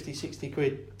charged 50, 60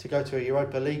 quid to go to a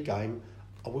Europa League game,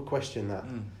 I would question that.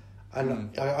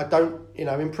 And I don't,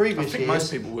 in previous years,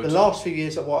 most people would. The last few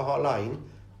years at White Hart Lane,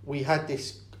 we had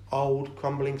this old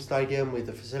crumbling stadium with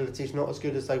the facilities not as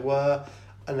good as they were,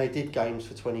 and they did games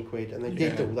for 20 quid, and they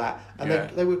did Yeah. all that, and Yeah.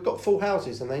 they got full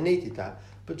houses, and they needed that.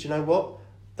 But do you know what?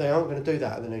 They aren't going to do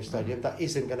that at the new stadium. That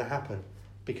isn't going to happen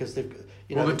because they've, the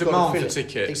they've got to demand fill for it.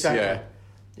 tickets, exactly.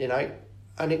 yeah.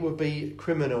 And it would be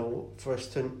criminal for us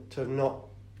to have not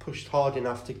pushed hard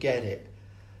enough to get it.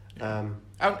 And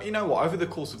you know what? Over the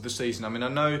course of the season, I mean, I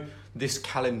know this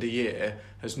calendar year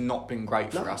has not been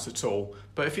great for us at all.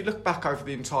 But if you look back over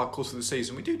the entire course of the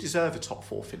season, we do deserve a top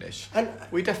 4 finish. And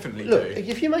we definitely look, do.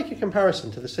 if you make a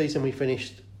comparison to the season we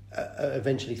finished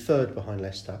eventually third behind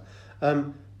Leicester,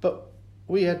 but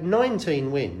we had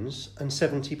 19 wins and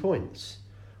 70 points.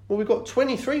 Well, we've got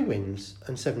 23 wins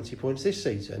and 70 points this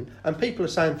season, and people are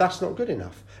saying that's not good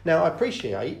enough. Now, I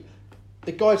appreciate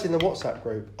the guys in the WhatsApp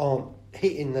group aren't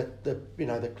hitting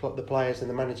the players and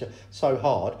the manager so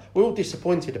hard. We're all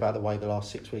disappointed about the way the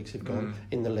last 6 weeks have gone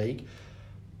in the league.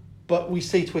 But we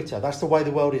see Twitter. That's the way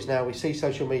the world is now. We see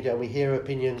social media and we hear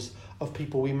opinions of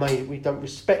people we don't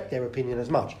respect their opinion as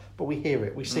much, but we hear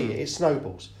it, we see it. It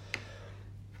snowballs.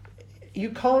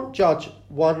 You can't judge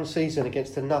one season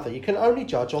against another. You can only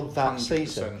judge on that 100%.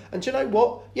 season. And do you know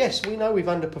what? Yes, we know we've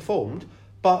underperformed,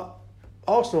 but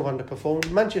Arsenal have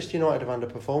underperformed, Manchester United have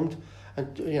underperformed,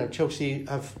 and Chelsea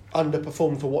have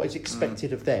underperformed for what is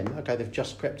expected of them. Okay, they've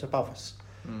just crept above us.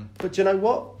 But do you know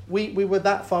what? We were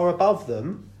that far above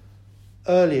them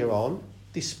earlier on,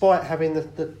 despite having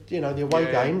the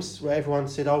away games where everyone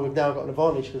said, "Oh, we've now got an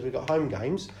advantage because we've got home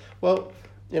games." Well,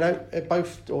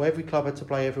 every club had to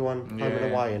play everyone home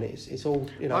and away, and it's all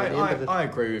I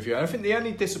agree with you. And I think the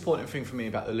only disappointing thing for me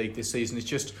about the league this season is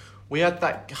just we had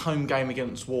that home game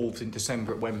against Wolves in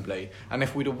December at Wembley, and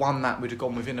if we'd have won that, we'd have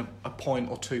gone within a point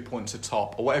or 2 points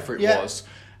atop, or whatever it was.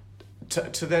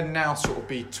 To then now sort of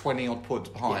be 20 odd points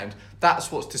behind,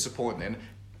 that's what's disappointing.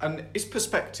 And it's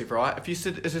perspective, right? If you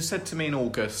said, as I said to me in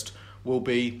August, we'll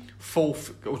be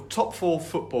top 4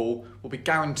 football will be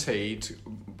guaranteed,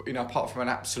 apart from an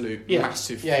absolute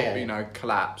massive,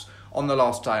 collapse on the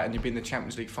last day, and you'd be in the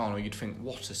Champions League final, you'd think,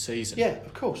 what a season. Yeah,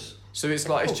 of course. So it's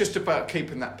it's just about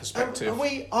keeping that perspective. And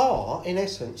we are, in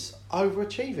essence,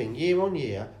 overachieving year on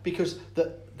year, because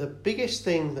the biggest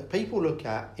thing that people look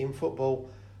at in football,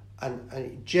 and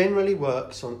it generally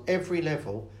works on every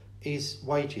level, is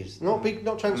wages. Not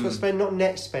transfer spend, not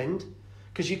net spend,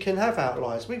 because you can have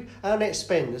outliers. Our net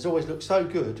spend has always looked so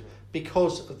good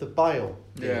because of the Bale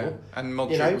deal. Yeah, and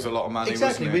Modric was a lot of money,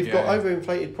 exactly, wasn't it? We've got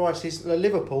overinflated prices. The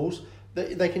Liverpool's,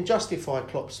 they can justify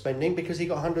Klopp's spending because he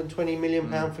got £120 million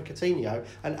for Coutinho,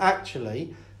 and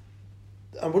actually,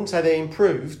 I wouldn't say they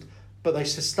improved, but they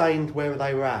sustained where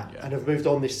they were at and have moved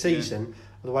on this season.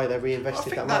 The way they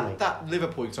reinvested that money. That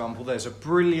Liverpool example, there's a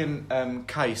brilliant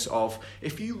case of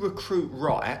if you recruit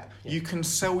right, you can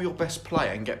sell your best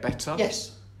player and get better.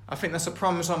 Yes. I think that's a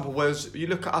prime example. Whereas you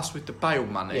look at us with the Bale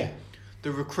money,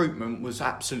 the recruitment was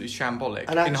absolutely shambolic.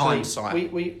 And actually, in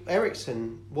hindsight,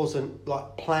 Eriksen wasn't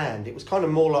planned. It was kind of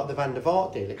more like the Van der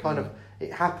Vaart deal. It kind of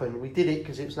happened. We did it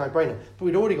because it was no brainer. But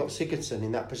we'd already got Sigurdsson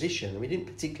in that position, and we didn't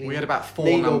particularly. We had about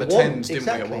 4 number 10s, didn't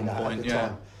we, at one point? At the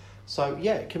time. So,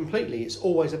 completely. It's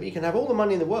always... You can have all the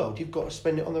money in the world. You've got to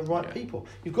spend it on the right people.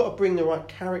 You've got to bring the right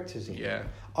characters in. Yeah.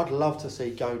 I'd love to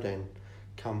see Godin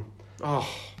come. Oh.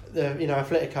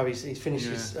 Atletico, he's finished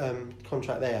his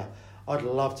contract there. I'd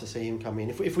love to see him come in.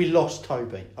 If we lost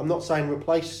Toby, I'm not saying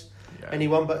replace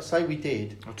anyone, but say we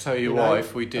did. I'll tell you what,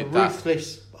 if we did that...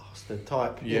 ruthless bastard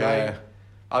type,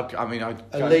 I'd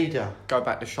leader. Go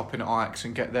back to shopping at Ajax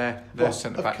and get their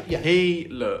centre back. Yeah. He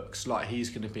looks like he's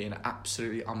going to be an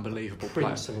absolutely unbelievable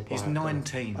player. He's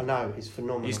 19. I know, he's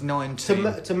phenomenal. He's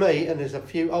 19. To me, and there's a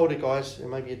few older guys,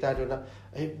 and maybe your dad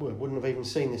wouldn't have even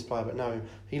seen this player, but no,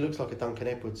 he looks like a Duncan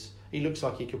Edwards. He looks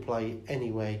like he could play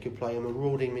anywhere. He could play a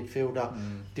marauding midfielder,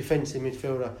 defensive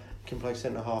midfielder. Can play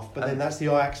centre half, but then that's the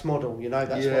Ajax model. That's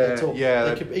what they talk.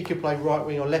 Yeah, he could play right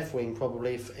wing or left wing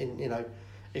probably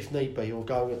if need be, or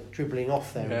go dribbling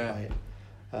off there and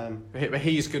play it. But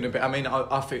he's going to be. I mean,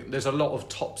 I think there's a lot of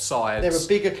top sides. There are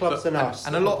bigger clubs than us,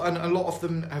 and a lot of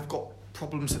them have got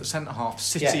problems at the centre half.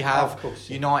 City have, of course,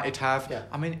 United have. Yeah.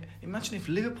 I mean, imagine if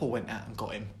Liverpool went out and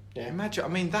got him. Yeah. Imagine. I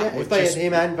mean, that would if they had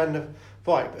him and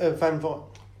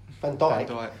Van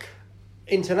Dijk.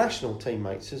 International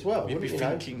teammates as well. You'd be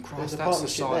thinking, Christ, that's the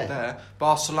side there.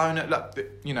 Barcelona, look,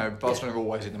 Barcelona are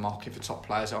always in the market for top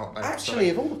players, aren't they? Actually,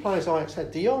 of all the players Ajax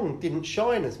had, De Jong didn't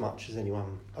shine as much as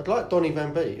anyone. I'd like Donny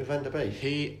van der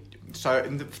Beek. So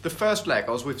in the first leg,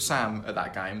 I was with Sam at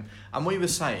that game, and we were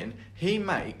saying he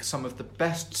makes some of the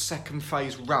best second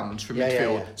phase runs from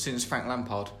midfield since Frank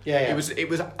Lampard. It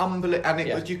was unbelievable,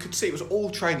 and you could see it was all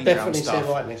training ground stuff.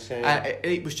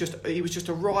 It was he was just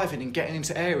arriving and getting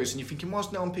into areas, and you're thinking,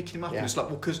 why's no one picking him up? And it's like,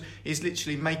 well, because he's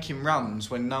literally making runs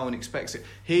when no one expects it.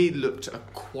 He looked a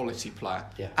quality player,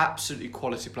 absolutely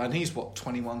quality player, and he's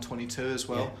 21, 22 as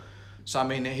well. Yeah. So, I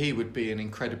mean, he would be an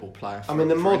incredible player for,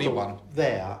 the model anyone.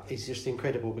 There is just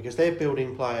incredible because they're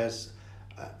building players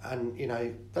and, you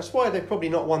know, that's why they've probably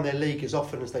not won their league as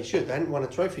often as they should. They hadn't won a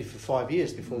trophy for 5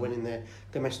 years before winning their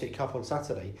domestic cup on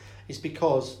Saturday. It's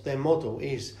because their model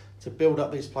is to build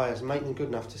up these players and make them good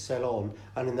enough to sell on.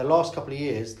 And in the last couple of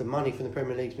years, the money from the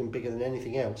Premier League's been bigger than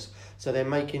anything else. So they're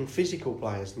making physical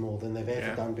players more than they've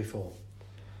ever done before.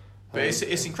 But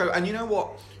it's incredible. And you know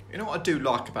what? You know what I do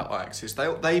like about Ajax is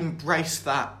they embrace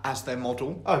that as their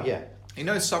model. Oh, yeah. You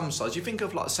know, some sides, you think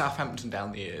of like Southampton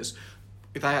down the years,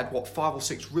 they had 5 or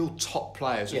 6 real top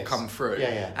players who've come through,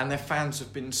 and their fans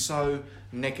have been so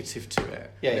negative to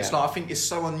it. It's like, I think it's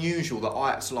so unusual that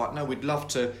Ajax are like, no, we'd love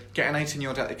to get an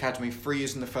 18-year-old out of the academy, 3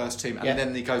 years in the first team, and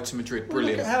then they go to Madrid.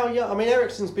 Brilliant. Look at how young. I mean,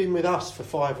 Eriksen's been with us for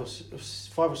 5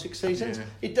 or 6 seasons.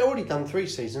 He'd already done 3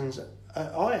 seasons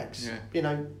at Ajax. You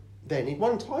know, then he'd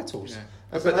won titles.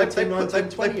 But they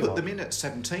put them in at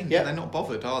 17. They're not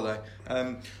bothered, are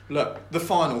they? Look, the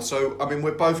final. So, I mean,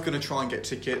 we're both going to try and get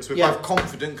tickets. We're both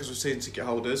confident because we're season ticket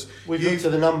holders. We've looked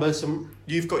at the numbers.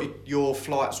 You've got your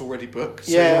flights already booked,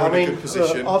 so you're in a good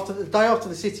position. After the day after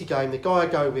the City game, the guy I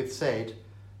go with said,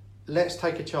 let's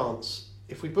take a chance.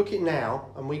 If we book it now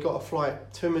and we got a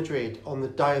flight to Madrid on the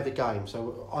day of the game,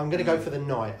 so I'm going to go for the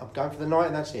night. I'm going for the night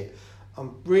and that's it.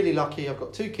 I'm really lucky. I've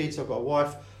got 2 kids. I've got a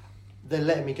wife. They're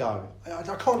letting me go. I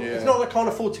can't. It's not that I can't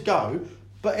afford to go,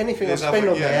 but anything I spend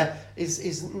on there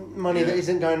is money that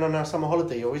isn't going on our summer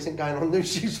holiday or isn't going on new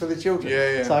shoes for the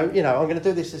children. So, you know, I'm going to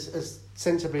do this as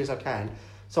sensibly as I can.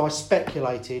 So I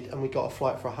speculated and we got a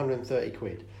flight for 130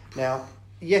 quid. Now,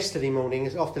 yesterday morning,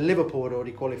 after Liverpool had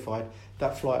already qualified,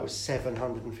 that flight was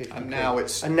 750 and quid. now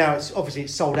it's obviously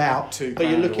it's sold out, but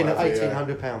you're looking at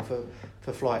 £1,800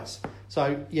 for flights.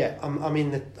 So I'm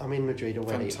in Madrid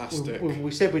already. Fantastic.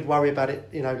 We said we'd worry about it,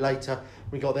 you know, later.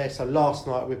 We got there. So last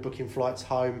night we're booking flights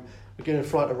home. We're going to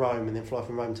fly to Rome and then fly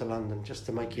from Rome to London just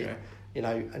to make it, you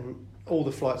know. And all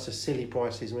the flights are silly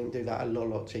prices. We can do that a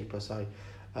lot cheaper. So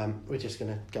we're just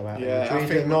going to go out in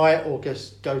Madrid at night or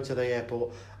just go to the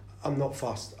airport. I'm not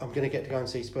fussed. I'm going to get to go and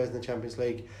see Spurs in the Champions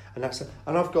League, and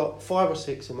I've got 5 or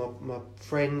 6 of my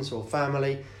friends or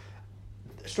family.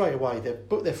 Straight away, they've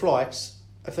booked their flights.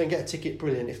 If they can get a ticket,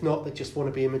 brilliant. If not, they just want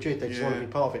to be in Madrid. They just want to be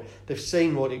part of it. They've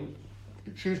seen what it...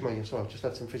 Excuse me, sorry, I've just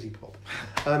had some fizzy pop.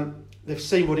 They've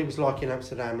seen what it was like in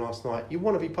Amsterdam last night. You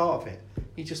want to be part of it.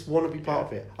 You just want to be part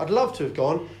of it. I'd love to have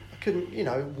gone. I couldn't, you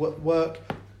know, work,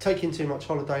 taking too much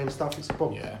holiday and stuff. It's a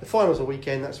problem. The final's a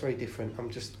weekend. That's very different.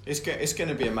 It's going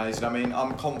to be amazing. I mean,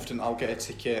 I'm confident I'll get a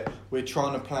ticket. We're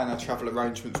trying to plan our travel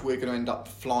arrangements. We're going to end up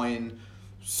flying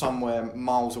somewhere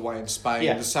miles away in Spain,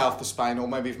 the south of Spain, or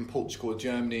maybe even Portugal or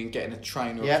Germany, and getting a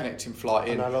train or a connecting flight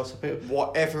in. I know lots of people.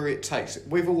 Whatever it takes.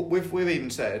 We've even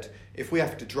said if we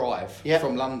have to drive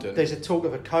from London. There's a talk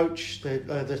of a coach.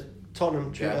 The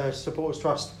Tottenham Supporters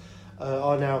Trust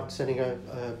are now sending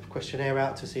a questionnaire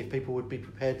out to see if people would be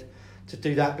prepared to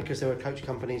do that, because there are coach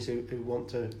companies who want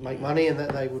to make money and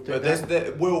that they will do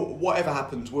that. Whatever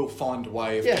happens, we'll find a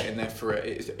way of getting there for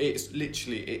it. It's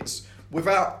literally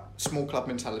without small club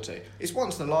mentality. It's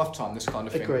once in a lifetime, this kind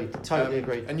of thing. Agreed, totally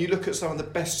agreed. And you look at some of the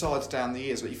best sides down the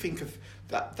years. Like you think of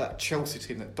that Chelsea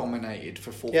team that dominated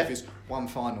for 4 of his one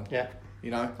final. You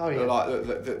know, like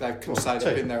they can say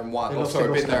they've been there and won.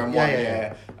 Been there and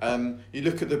won. You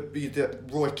look at the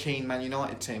Roy Keane Man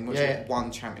United team, which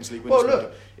won Champions League. Well,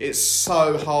 look, it's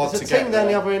so hard to get. There's a team down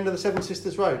the other end of the Seven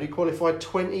Sisters Road who qualified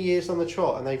 20 years on the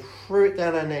trot, and they threw it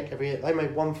down our neck every year. They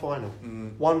made one final,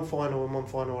 one final and one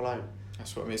final alone.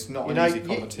 That's what I mean. It's not an easy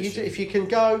competition. If you can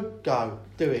go,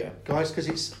 do it, guys,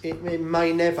 because it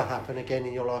may never happen again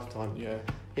in your lifetime.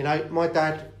 You know, my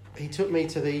dad, he took me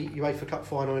to the UEFA Cup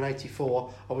final in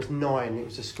 '84. I was 9. It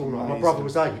was a school night. My brother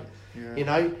was 8. You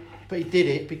know, but he did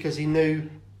it because he knew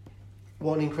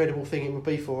what an incredible thing it would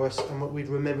be for us and what we'd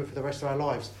remember for the rest of our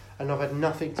lives. And I've had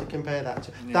nothing to compare that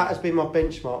to. That has been my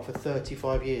benchmark for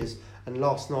 35 years. And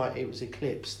last night it was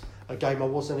eclipsed. A game I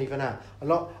wasn't even at. I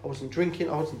wasn't drinking.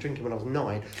 I wasn't drinking when I was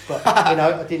 9, but you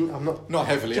know, I didn't. I'm not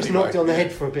heavily. Just anyway. knocked it on the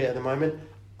head for a bit at the moment.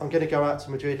 I'm going to go out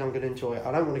to Madrid. I'm going to enjoy it.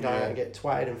 I don't want to go out and get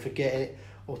twatted and forget it,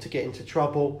 or to get into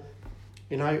trouble.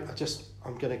 You know,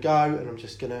 I'm going to go and I'm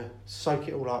just going to soak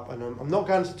it all up. And I'm not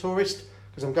going to tourist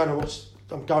because I'm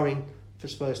going for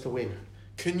Spurs to win.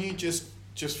 Can you just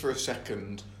for a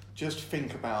second, just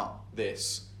think about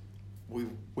this? We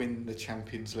win the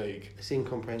Champions League. It's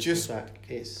incomprehensible. Jack.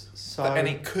 It's so. And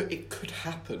it could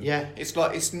happen. Yeah. It's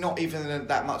like it's not even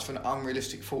that much of an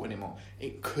unrealistic thought anymore.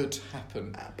 It could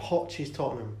happen. Poch is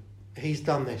Tottenham. He's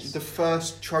done this. The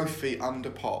first trophy under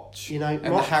Poch. You know,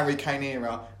 and the Harry Kane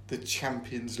era, the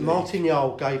Champions League. Martin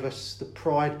Jol gave us the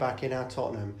pride back in our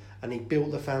Tottenham, and he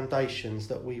built the foundations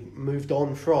that we moved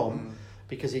on from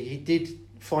because he did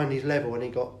find his level, and he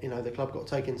got the club got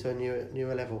taken to a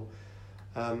newer level.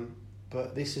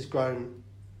 But this has grown,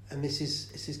 and this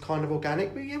is kind of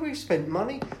organic. We've spent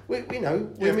money. We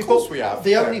have.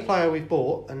 The only player we've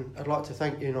bought, and I'd like to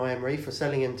thank Unai Emery for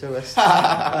selling him to us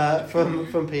from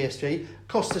PSG,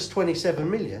 cost us 27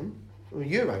 million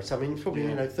euros. I mean, it's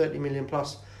probably 30 million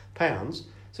plus pounds.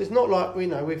 So it's not like we've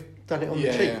done it on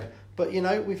the cheap. Yeah. But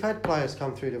we've had players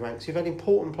come through the ranks. We've had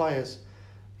important players.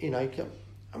 I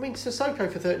mean,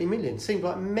 Sissoko for 30 million seemed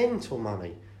like mental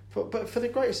money. But for the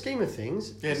greater scheme of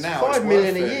things, it's $5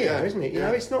 million a year, isn't it?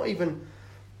 It's not even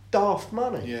daft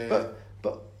money. Yeah.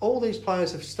 But all these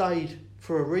players have stayed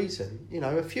for a reason.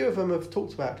 A few of them have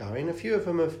talked about going, a few of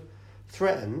them have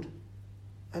threatened,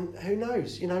 and who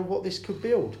knows? What this could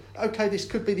build. Okay, this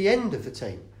could be the end of the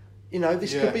team.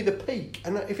 This could be the peak,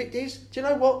 and if it is, do you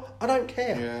know what? I don't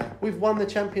care. Yeah. We've won the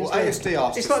Champions League. ASD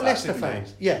asked it's like Leicester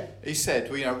fans. Yeah. He said,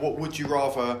 what would you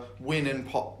rather win the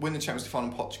Champions League final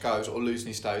and Poch goes, or lose and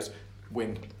he stays?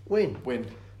 Win.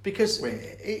 Because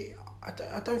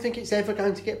I don't think it's ever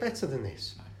going to get better than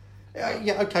this.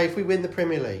 Okay, if we win the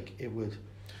Premier League, it would.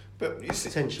 But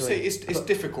potentially, see, it's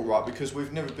difficult, right? Because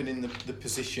we've never been in the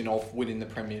position of winning the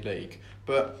Premier League,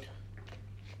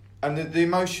 and the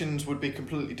emotions would be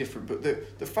completely different. But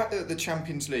the fact that the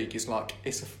Champions League is like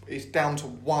it's down to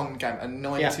one game and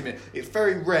 90 minutes. It's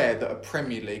very rare that a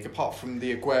Premier League, apart from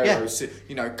the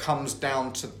Aguero, comes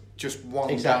down to just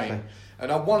one game.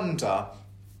 And I wonder,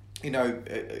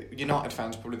 United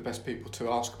fans are probably the best people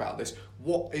to ask about this.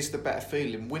 What is the better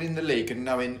feeling, winning the league and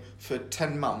knowing for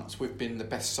 10 months we've been the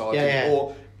best side,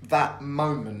 or that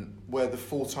moment where the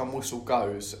full-time whistle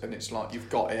goes and it's like you've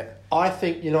got it? I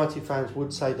think United fans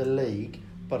would say the league,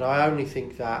 but I only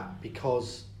think that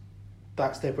because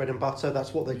that's their bread and butter.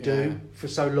 That's what they do for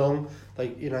so long.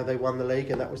 They won the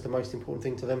league, and that was the most important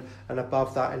thing to them. And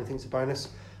above that, anything's a bonus.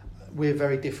 We're a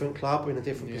very different club. We're in a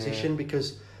different position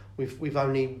because we've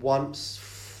only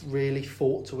once really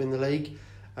fought to win the league,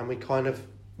 and we kind of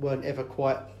weren't ever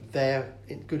quite there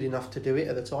good enough to do it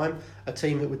at the time. A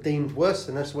team that were deemed worse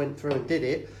than us went through and did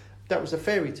it. That was a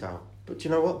fairy tale. But do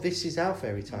you know what? This is our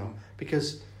fairy tale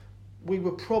because we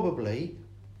were probably,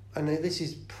 and this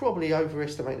is probably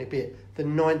overestimating a bit, the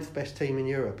 9th best team in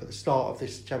Europe at the start of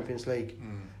this Champions League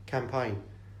campaign.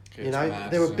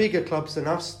 There were bigger clubs than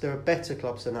us, there are better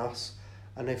clubs than us,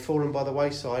 and they've fallen by the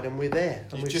wayside, and we're there,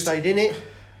 and we've stayed in it.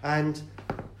 And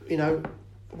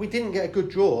we didn't get a good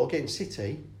draw getting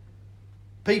City.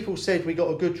 People said we got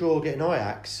a good draw getting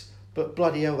Ajax, but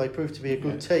bloody hell, they proved to be a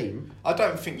good team. I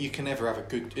don't think you can ever have a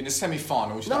good in a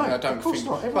semi-finals. No, of course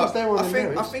not. Everyone's there on the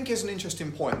merits. I think it's an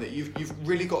interesting point that you've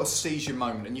really got to seize your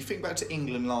moment, and you think back to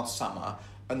England last summer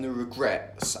and the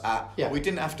regrets we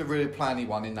didn't have to really play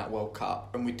anyone in that World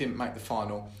Cup, and we didn't make the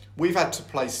final. We've had to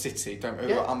play City, who are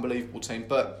an unbelievable team,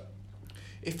 but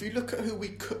if you look at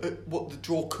what the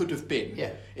draw could have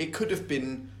been, it could have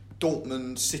been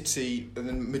Dortmund, City, and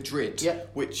then Madrid,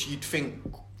 which you'd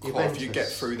think quite a few get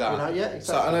through that. Exactly.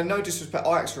 So, and I know disrespect,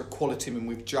 Ajax are a quality team and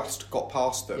we've just got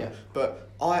past them. But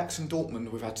Ajax and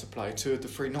Dortmund we've had to play 2 of the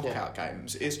 3 knockout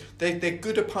games. They're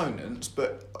good opponents,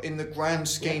 but in the grand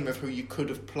scheme of who you could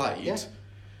have played,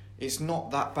 it's not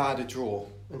that bad a draw.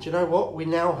 And do you know what? We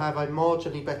now have a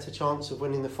marginally better chance of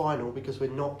winning the final because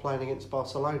we're not playing against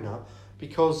Barcelona.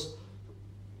 Because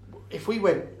if we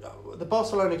went, the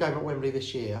Barcelona game at Wembley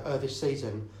this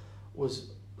season was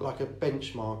like a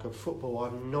benchmark of football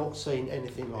I've not seen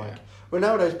anything like.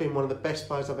 Ronaldo's been one of the best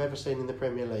players I've ever seen in the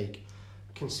Premier League,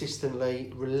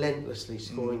 consistently, relentlessly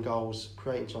scoring goals,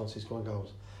 creating chances, scoring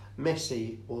goals.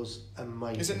 Messi was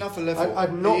amazing. It's another level.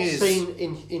 I've not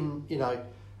seen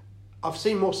I've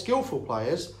seen more skillful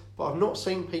players, but I've not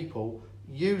seen people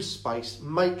use space,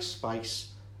 make space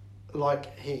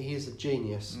like he is a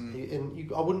genius.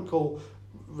 I wouldn't call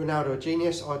Ronaldo a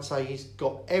genius. I'd say he's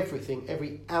got everything,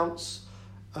 every ounce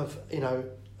of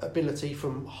ability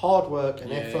from hard work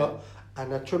and effort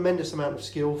and a tremendous amount of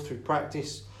skill through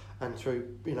practice and through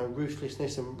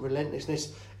ruthlessness and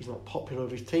relentlessness. He's not popular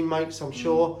with his teammates, I'm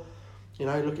sure.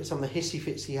 Look at some of the hissy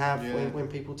fits he have when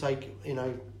people take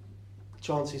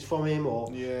chances from him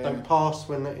or don't pass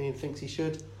when he thinks he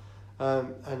should.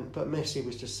 But Messi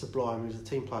was just sublime. He was a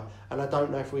team player, and I don't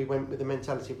know if we went with the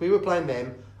mentality. If we were playing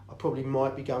them, I probably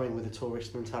might be going with a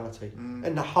tourist mentality,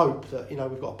 and the hope that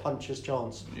we've got a puncher's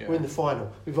chance. Yeah. We're in the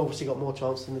final. We've obviously got more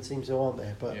chance than the teams who aren't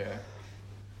there. But yeah,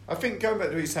 I think going back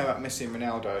to what you say about Messi and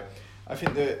Ronaldo, I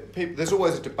think that there's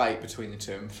always a debate between the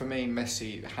two. And for me,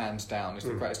 Messi, hands down, is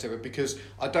the greatest ever, because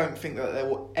I don't think that there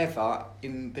will ever,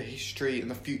 in the history and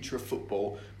the future of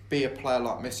football, be a player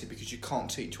like Messi, because you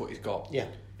can't teach what he's got. Yeah.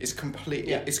 It's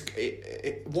completely... Yeah.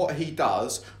 What he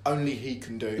does, only he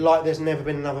can do. like there's never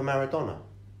been another Maradona.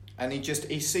 And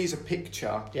he sees a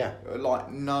picture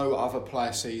like no other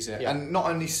player sees it. Yeah. And not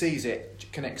only sees it,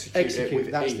 can execute it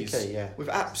with that's ease. the key, yeah. With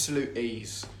absolute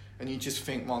ease. And you just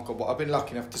think, my God, I've been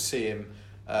lucky enough to see him.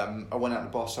 I went out to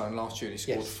Barcelona last year and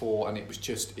he scored 4, and it was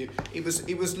just... It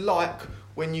was like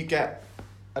when you get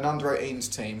an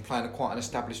under-18s team playing quite an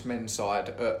established men's side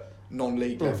at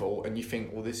non-league level, and you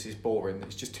think, well, this is boring,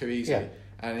 it's just too easy. Yeah.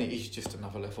 And he's just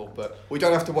another level. But we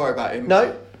don't have to worry about him.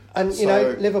 No. And,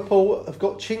 Liverpool have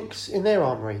got chinks in their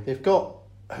armoury. They've got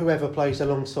whoever plays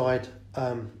alongside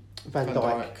Van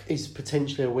Dijk is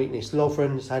potentially a weakness.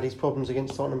 Lovren's had his problems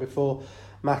against Tottenham before.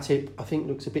 Matip, I think,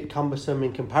 looks a bit cumbersome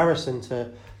in comparison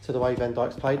to the way Van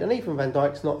Dijk's played. And even Van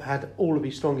Dijk's not had all of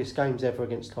his strongest games ever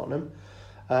against Tottenham.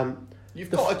 You've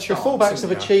got a chance. The fullbacks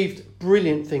have achieved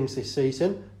brilliant things this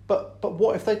season. But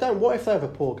what if they don't? What if they have a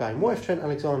poor game? What if Trent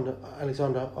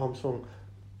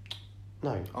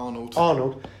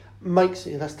Alexander-Arnold makes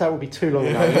it? That would be too long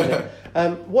ago, wouldn't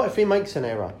it? What if he makes an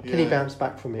error? Can he bounce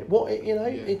back from it? What like you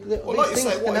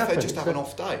say, what if they just have an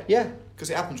off day? Yeah, because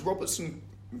it happens. Robertson,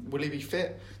 will he be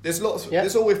fit? There's lots.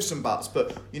 There's all ifs and buts,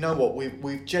 but you know what?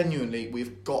 We've genuinely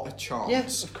got a chance.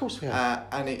 Yes, of course we have.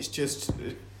 And it's just,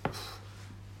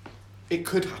 it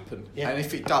could happen. Yeah. And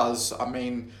if it does, I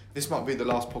mean, this might be the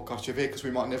last podcast you'll hear, because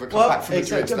we might never come back from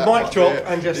Madrid. It's a mic drop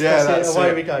and just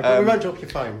away we go. But we won't drop your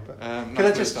phone. But can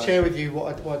I just share with you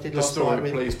what I did last night?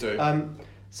 Please do.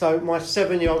 So my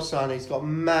 7-year-old son, he's got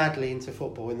madly into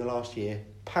football in the last year,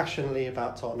 passionately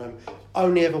about Tottenham,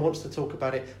 only ever wants to talk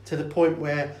about it, to the point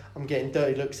where I'm getting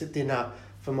dirty looks at dinner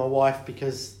from my wife,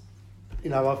 because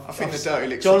I think the dirty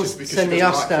looks John's sending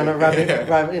us down a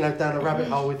rabbit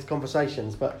hole with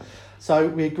conversations. But so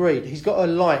we agreed. He's got a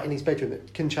light in his bedroom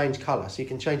that can change colour, so you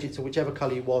can change it to whichever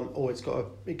colour you want, or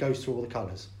it goes through all the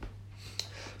colours.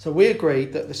 So we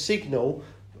agreed that the signal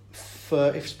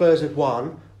for if Spurs had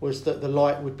won was that the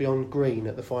light would be on green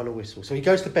at the final whistle. So he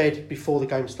goes to bed before the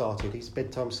game started. His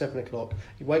bedtime 7:00.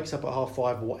 He wakes up at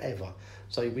 5:30 or whatever.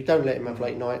 So we don't let him have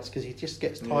late nights, because he just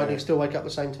gets tired. He'll still wake up at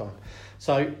the same time.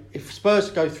 So if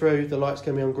Spurs go through, the light's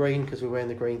going to be on green because we're wearing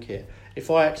the green kit. If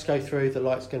Ajax go through, the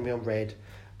light's going to be on red.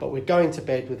 But we're going to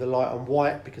bed with the light on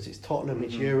white because it's Tottenham,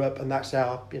 it's Europe, and that's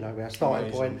our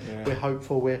starting point. Yeah. We're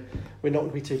hopeful. We're not going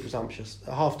to be too presumptuous.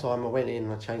 At half time, I went in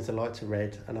and I changed the light to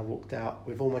red, and I walked out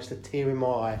with almost a tear in my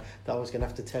eye that I was going to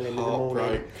have to tell him in the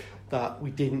morning that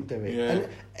we didn't do it. Yeah. And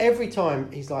every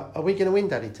time he's like, "Are we going to win,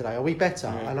 Daddy, today? Are we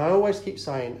better?" Yeah. And I always keep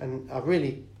saying, and I'm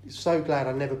really so glad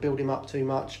I never build him up too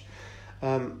much.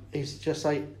 He's just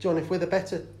say, "John, if we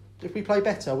play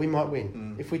better, we might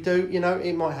win. If we do,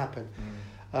 it might happen."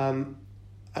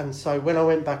 And so when I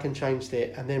went back and changed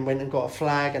it, and then went and got a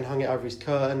flag and hung it over his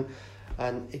curtain,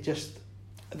 and it just...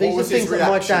 These are things that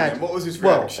my dad... What was his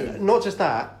reaction? Well, not just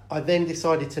that. I then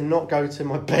decided to not go to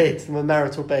my bed, my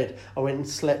marital bed. I went and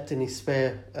slept in his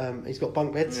spare... he's got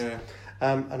bunk beds. Yeah.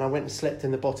 And I went and slept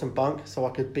in the bottom bunk so I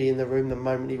could be in the room the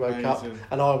moment he woke up.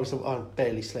 And I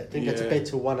barely slept. Didn't go to bed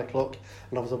till 1:00,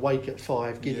 and I was awake at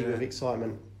 5, giddy with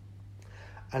excitement.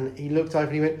 And he looked over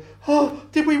and he went, "Oh,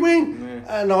 did we win?"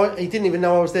 Yeah. And he didn't even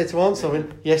know I was there to answer. I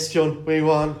went, "Yes, John, we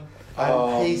won."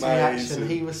 And his reaction,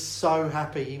 he was so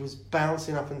happy. He was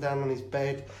bouncing up and down on his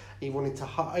bed. He wanted to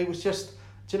hug. It was just,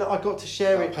 I got to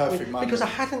share it because I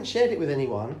hadn't shared it with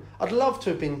anyone. I'd love to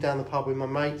have been down the pub with my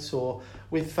mates or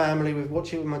with family,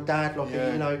 watching it with my dad.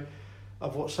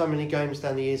 I've watched so many games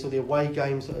down the years, or the away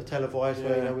games that are televised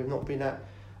where we've not been at.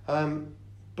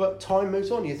 But time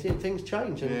moves on. You think things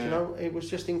change, and it was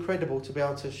just incredible to be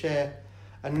able to share.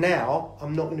 And now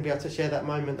I'm not going to be able to share that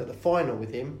moment at the final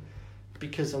with him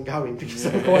because I'm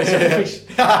quite selfish.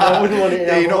 I wouldn't want it.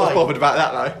 You're not as bothered about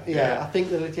that though. Yeah, I think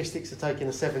the logistics of taking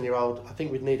a 7-year-old. I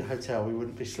think we'd need a hotel. We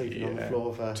wouldn't be sleeping on the floor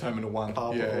of a Terminal 1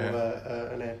 pub or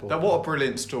an airport. Now, what a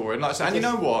brilliant story! And and you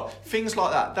know what? Things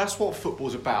like that—that's what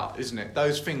football's about, isn't it?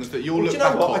 Those things that you'll look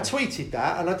back on. I tweeted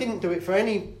that, and I didn't do it for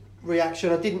any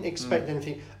reaction. I didn't expect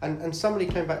anything, and somebody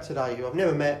came back today who I've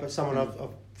never met, but someone I've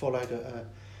followed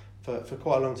for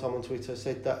quite a long time on Twitter,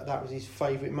 said that was his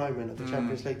favourite moment of the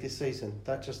Champions League this season.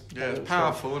 That just it's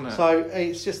powerful, isn't it? So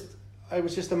it's just it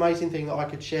was just an amazing thing that I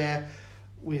could share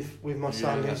with my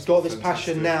son. that's He's got this fantastic.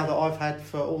 passion now that I've had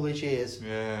for all these years.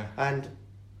 Yeah. And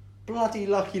bloody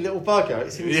lucky little bugger.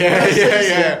 It's in his Yeah, first yeah,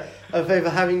 season yeah. of ever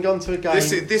having gone to a game.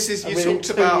 This is and you within talked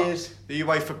 2 about years. the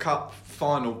UEFA Cup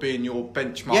final being your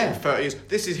benchmark Yeah. for 30 years.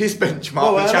 This is his benchmark,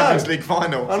 Well, I the Champions know. League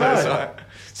final. I So it's know. like,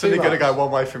 it's only Too going to much. go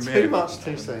one way from Too here. much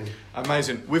too soon.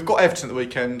 Amazing. We've got Everton at the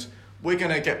weekend. We're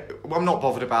going to get... I'm not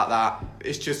bothered about that.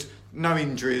 It's just no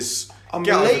injuries. I'm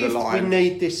Get over the relieved we line.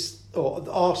 need this, or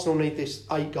Arsenal need this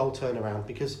 8-goal turnaround,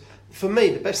 because for me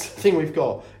the best thing we've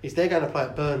got is they're going to play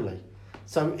at Burnley.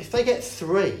 So if they get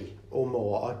 3 or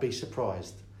more, I'd be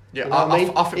surprised. Yeah, You know what I mean?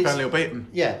 think It's- Burnley will beat them.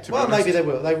 Yeah, to be well, honest. maybe they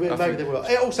will. Maybe think- they will.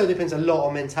 It also depends a lot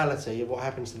on mentality of what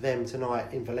happens to them tonight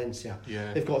in Valencia.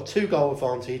 Yeah. They've got a 2-goal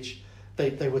advantage. They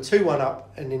were 2-1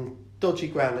 up, and in dodgy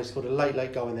ground they scored a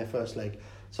late goal in their first leg.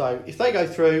 So if they go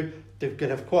through, they're going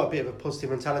to have quite a bit of a positive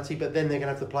mentality, but then they're going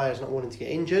to have the players not wanting to get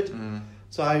injured.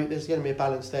 So there's going to be a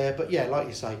balance there. But yeah, like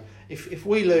you say, if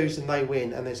we lose and they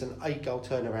win and there's an 8-goal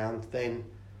turnaround, then,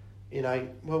 you know,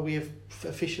 well, we have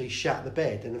officially shat the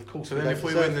bed. And of course, So then if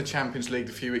we win the Champions League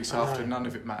a few weeks after, none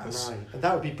of it matters. I know. And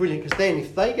that would be brilliant, because then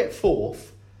if they get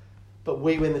 4th, but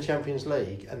we win the Champions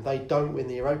League and they don't win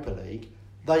the Europa League,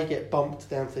 they get bumped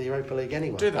down to the Europa League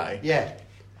anyway. Do they? Yeah.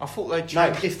 I thought they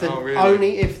No, changed.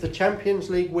 only if the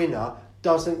Champions League winner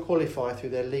doesn't qualify through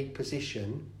their league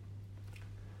position,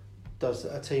 does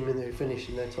a team who finish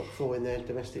in their top 4 in their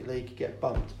domestic league get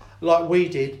bumped, like we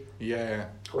did Yeah.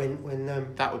 when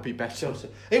That would be better. Chelsea.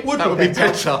 It would That be would better.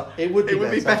 be better. It would be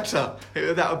better.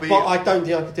 That would be. But I don't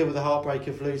think I could deal with the heartbreak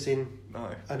of losing No.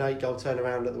 an 8-goal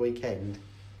turnaround at the weekend.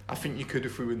 I think you could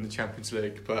if we win the Champions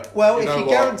League, but Well, you if know you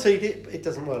what? guaranteed it, it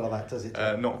doesn't work like that, does it?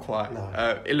 Not quite.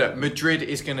 No. Look, Madrid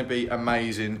is going to be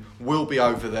amazing. We'll be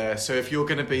over there, so if you're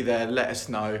going to be there, let us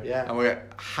know, Yeah. and we'll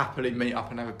happily meet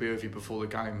up and have a beer with you before the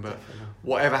game. But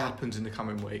whatever happens in the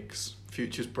coming weeks,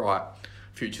 future's bright,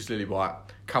 future's lily white.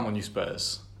 Come on, you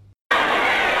Spurs.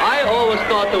 I always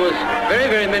thought there was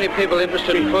very many people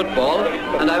interested in football,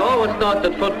 and I always thought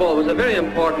that football was a very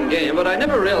important game, but I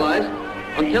never realised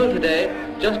until today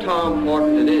just how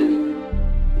important it is.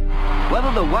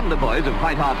 Whether the Wonder Boys of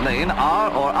White Hart Lane are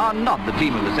or are not the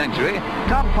team of the century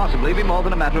can't possibly be more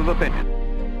than a matter of opinion.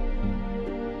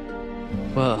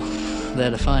 Well,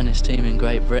 they're the finest team in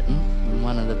Great Britain and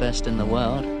one of the best in the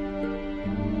world.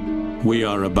 We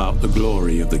are about the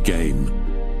glory of the game.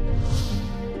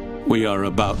 We are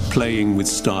about playing with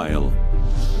style.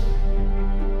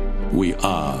 We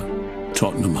are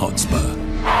Tottenham Hotspur.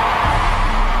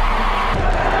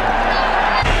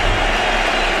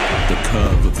 The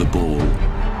curve of the ball,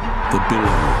 the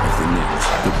billow of the net,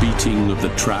 the beating of the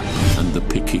trap and the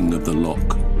picking of the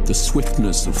lock, the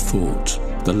swiftness of thought,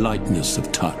 the lightness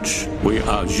of touch. We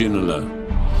are Ginola,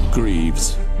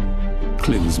 Greaves,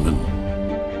 Klinsmann.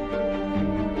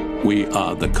 We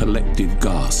are the collective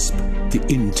gasp, the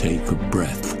intake of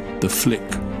breath, the flick,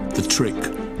 the trick,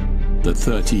 the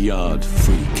 30-yard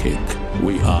free kick.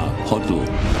 We are Hoddle,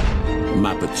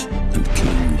 Mabbott and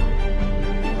King.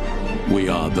 We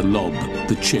are the lob,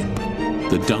 the chip,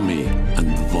 the dummy and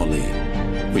the volley.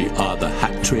 We are the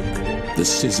hat-trick, the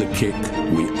scissor kick.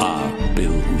 We are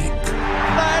Bill Nick.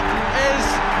 That is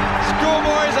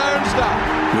schoolboy's own stuff.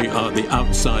 We are the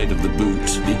outside of the boot,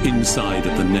 the inside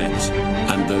of the net,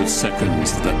 and those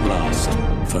seconds that last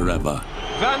forever.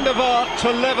 Van der Vaart to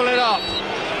level it up.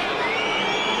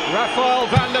 Rafael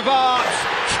van der Vaart,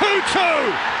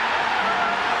 2-2.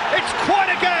 It's quite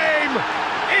a game,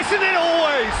 isn't it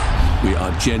always? We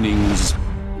are Jennings,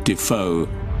 Defoe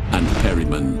and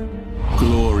Perryman.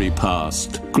 Glory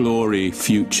past, glory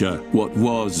future, what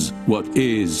was, what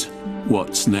is,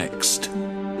 what's next.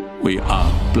 We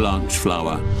are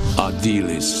Blanchflower,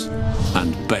 Ardiles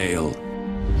and Bale.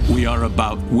 We are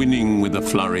about winning with a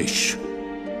flourish.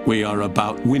 We are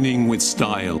about winning with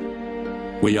style.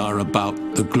 We are about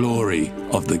the glory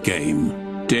of the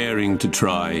game. Daring to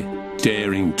try,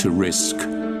 daring to risk,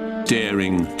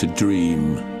 daring to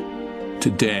dream. To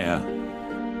dare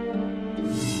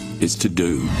is to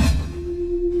do.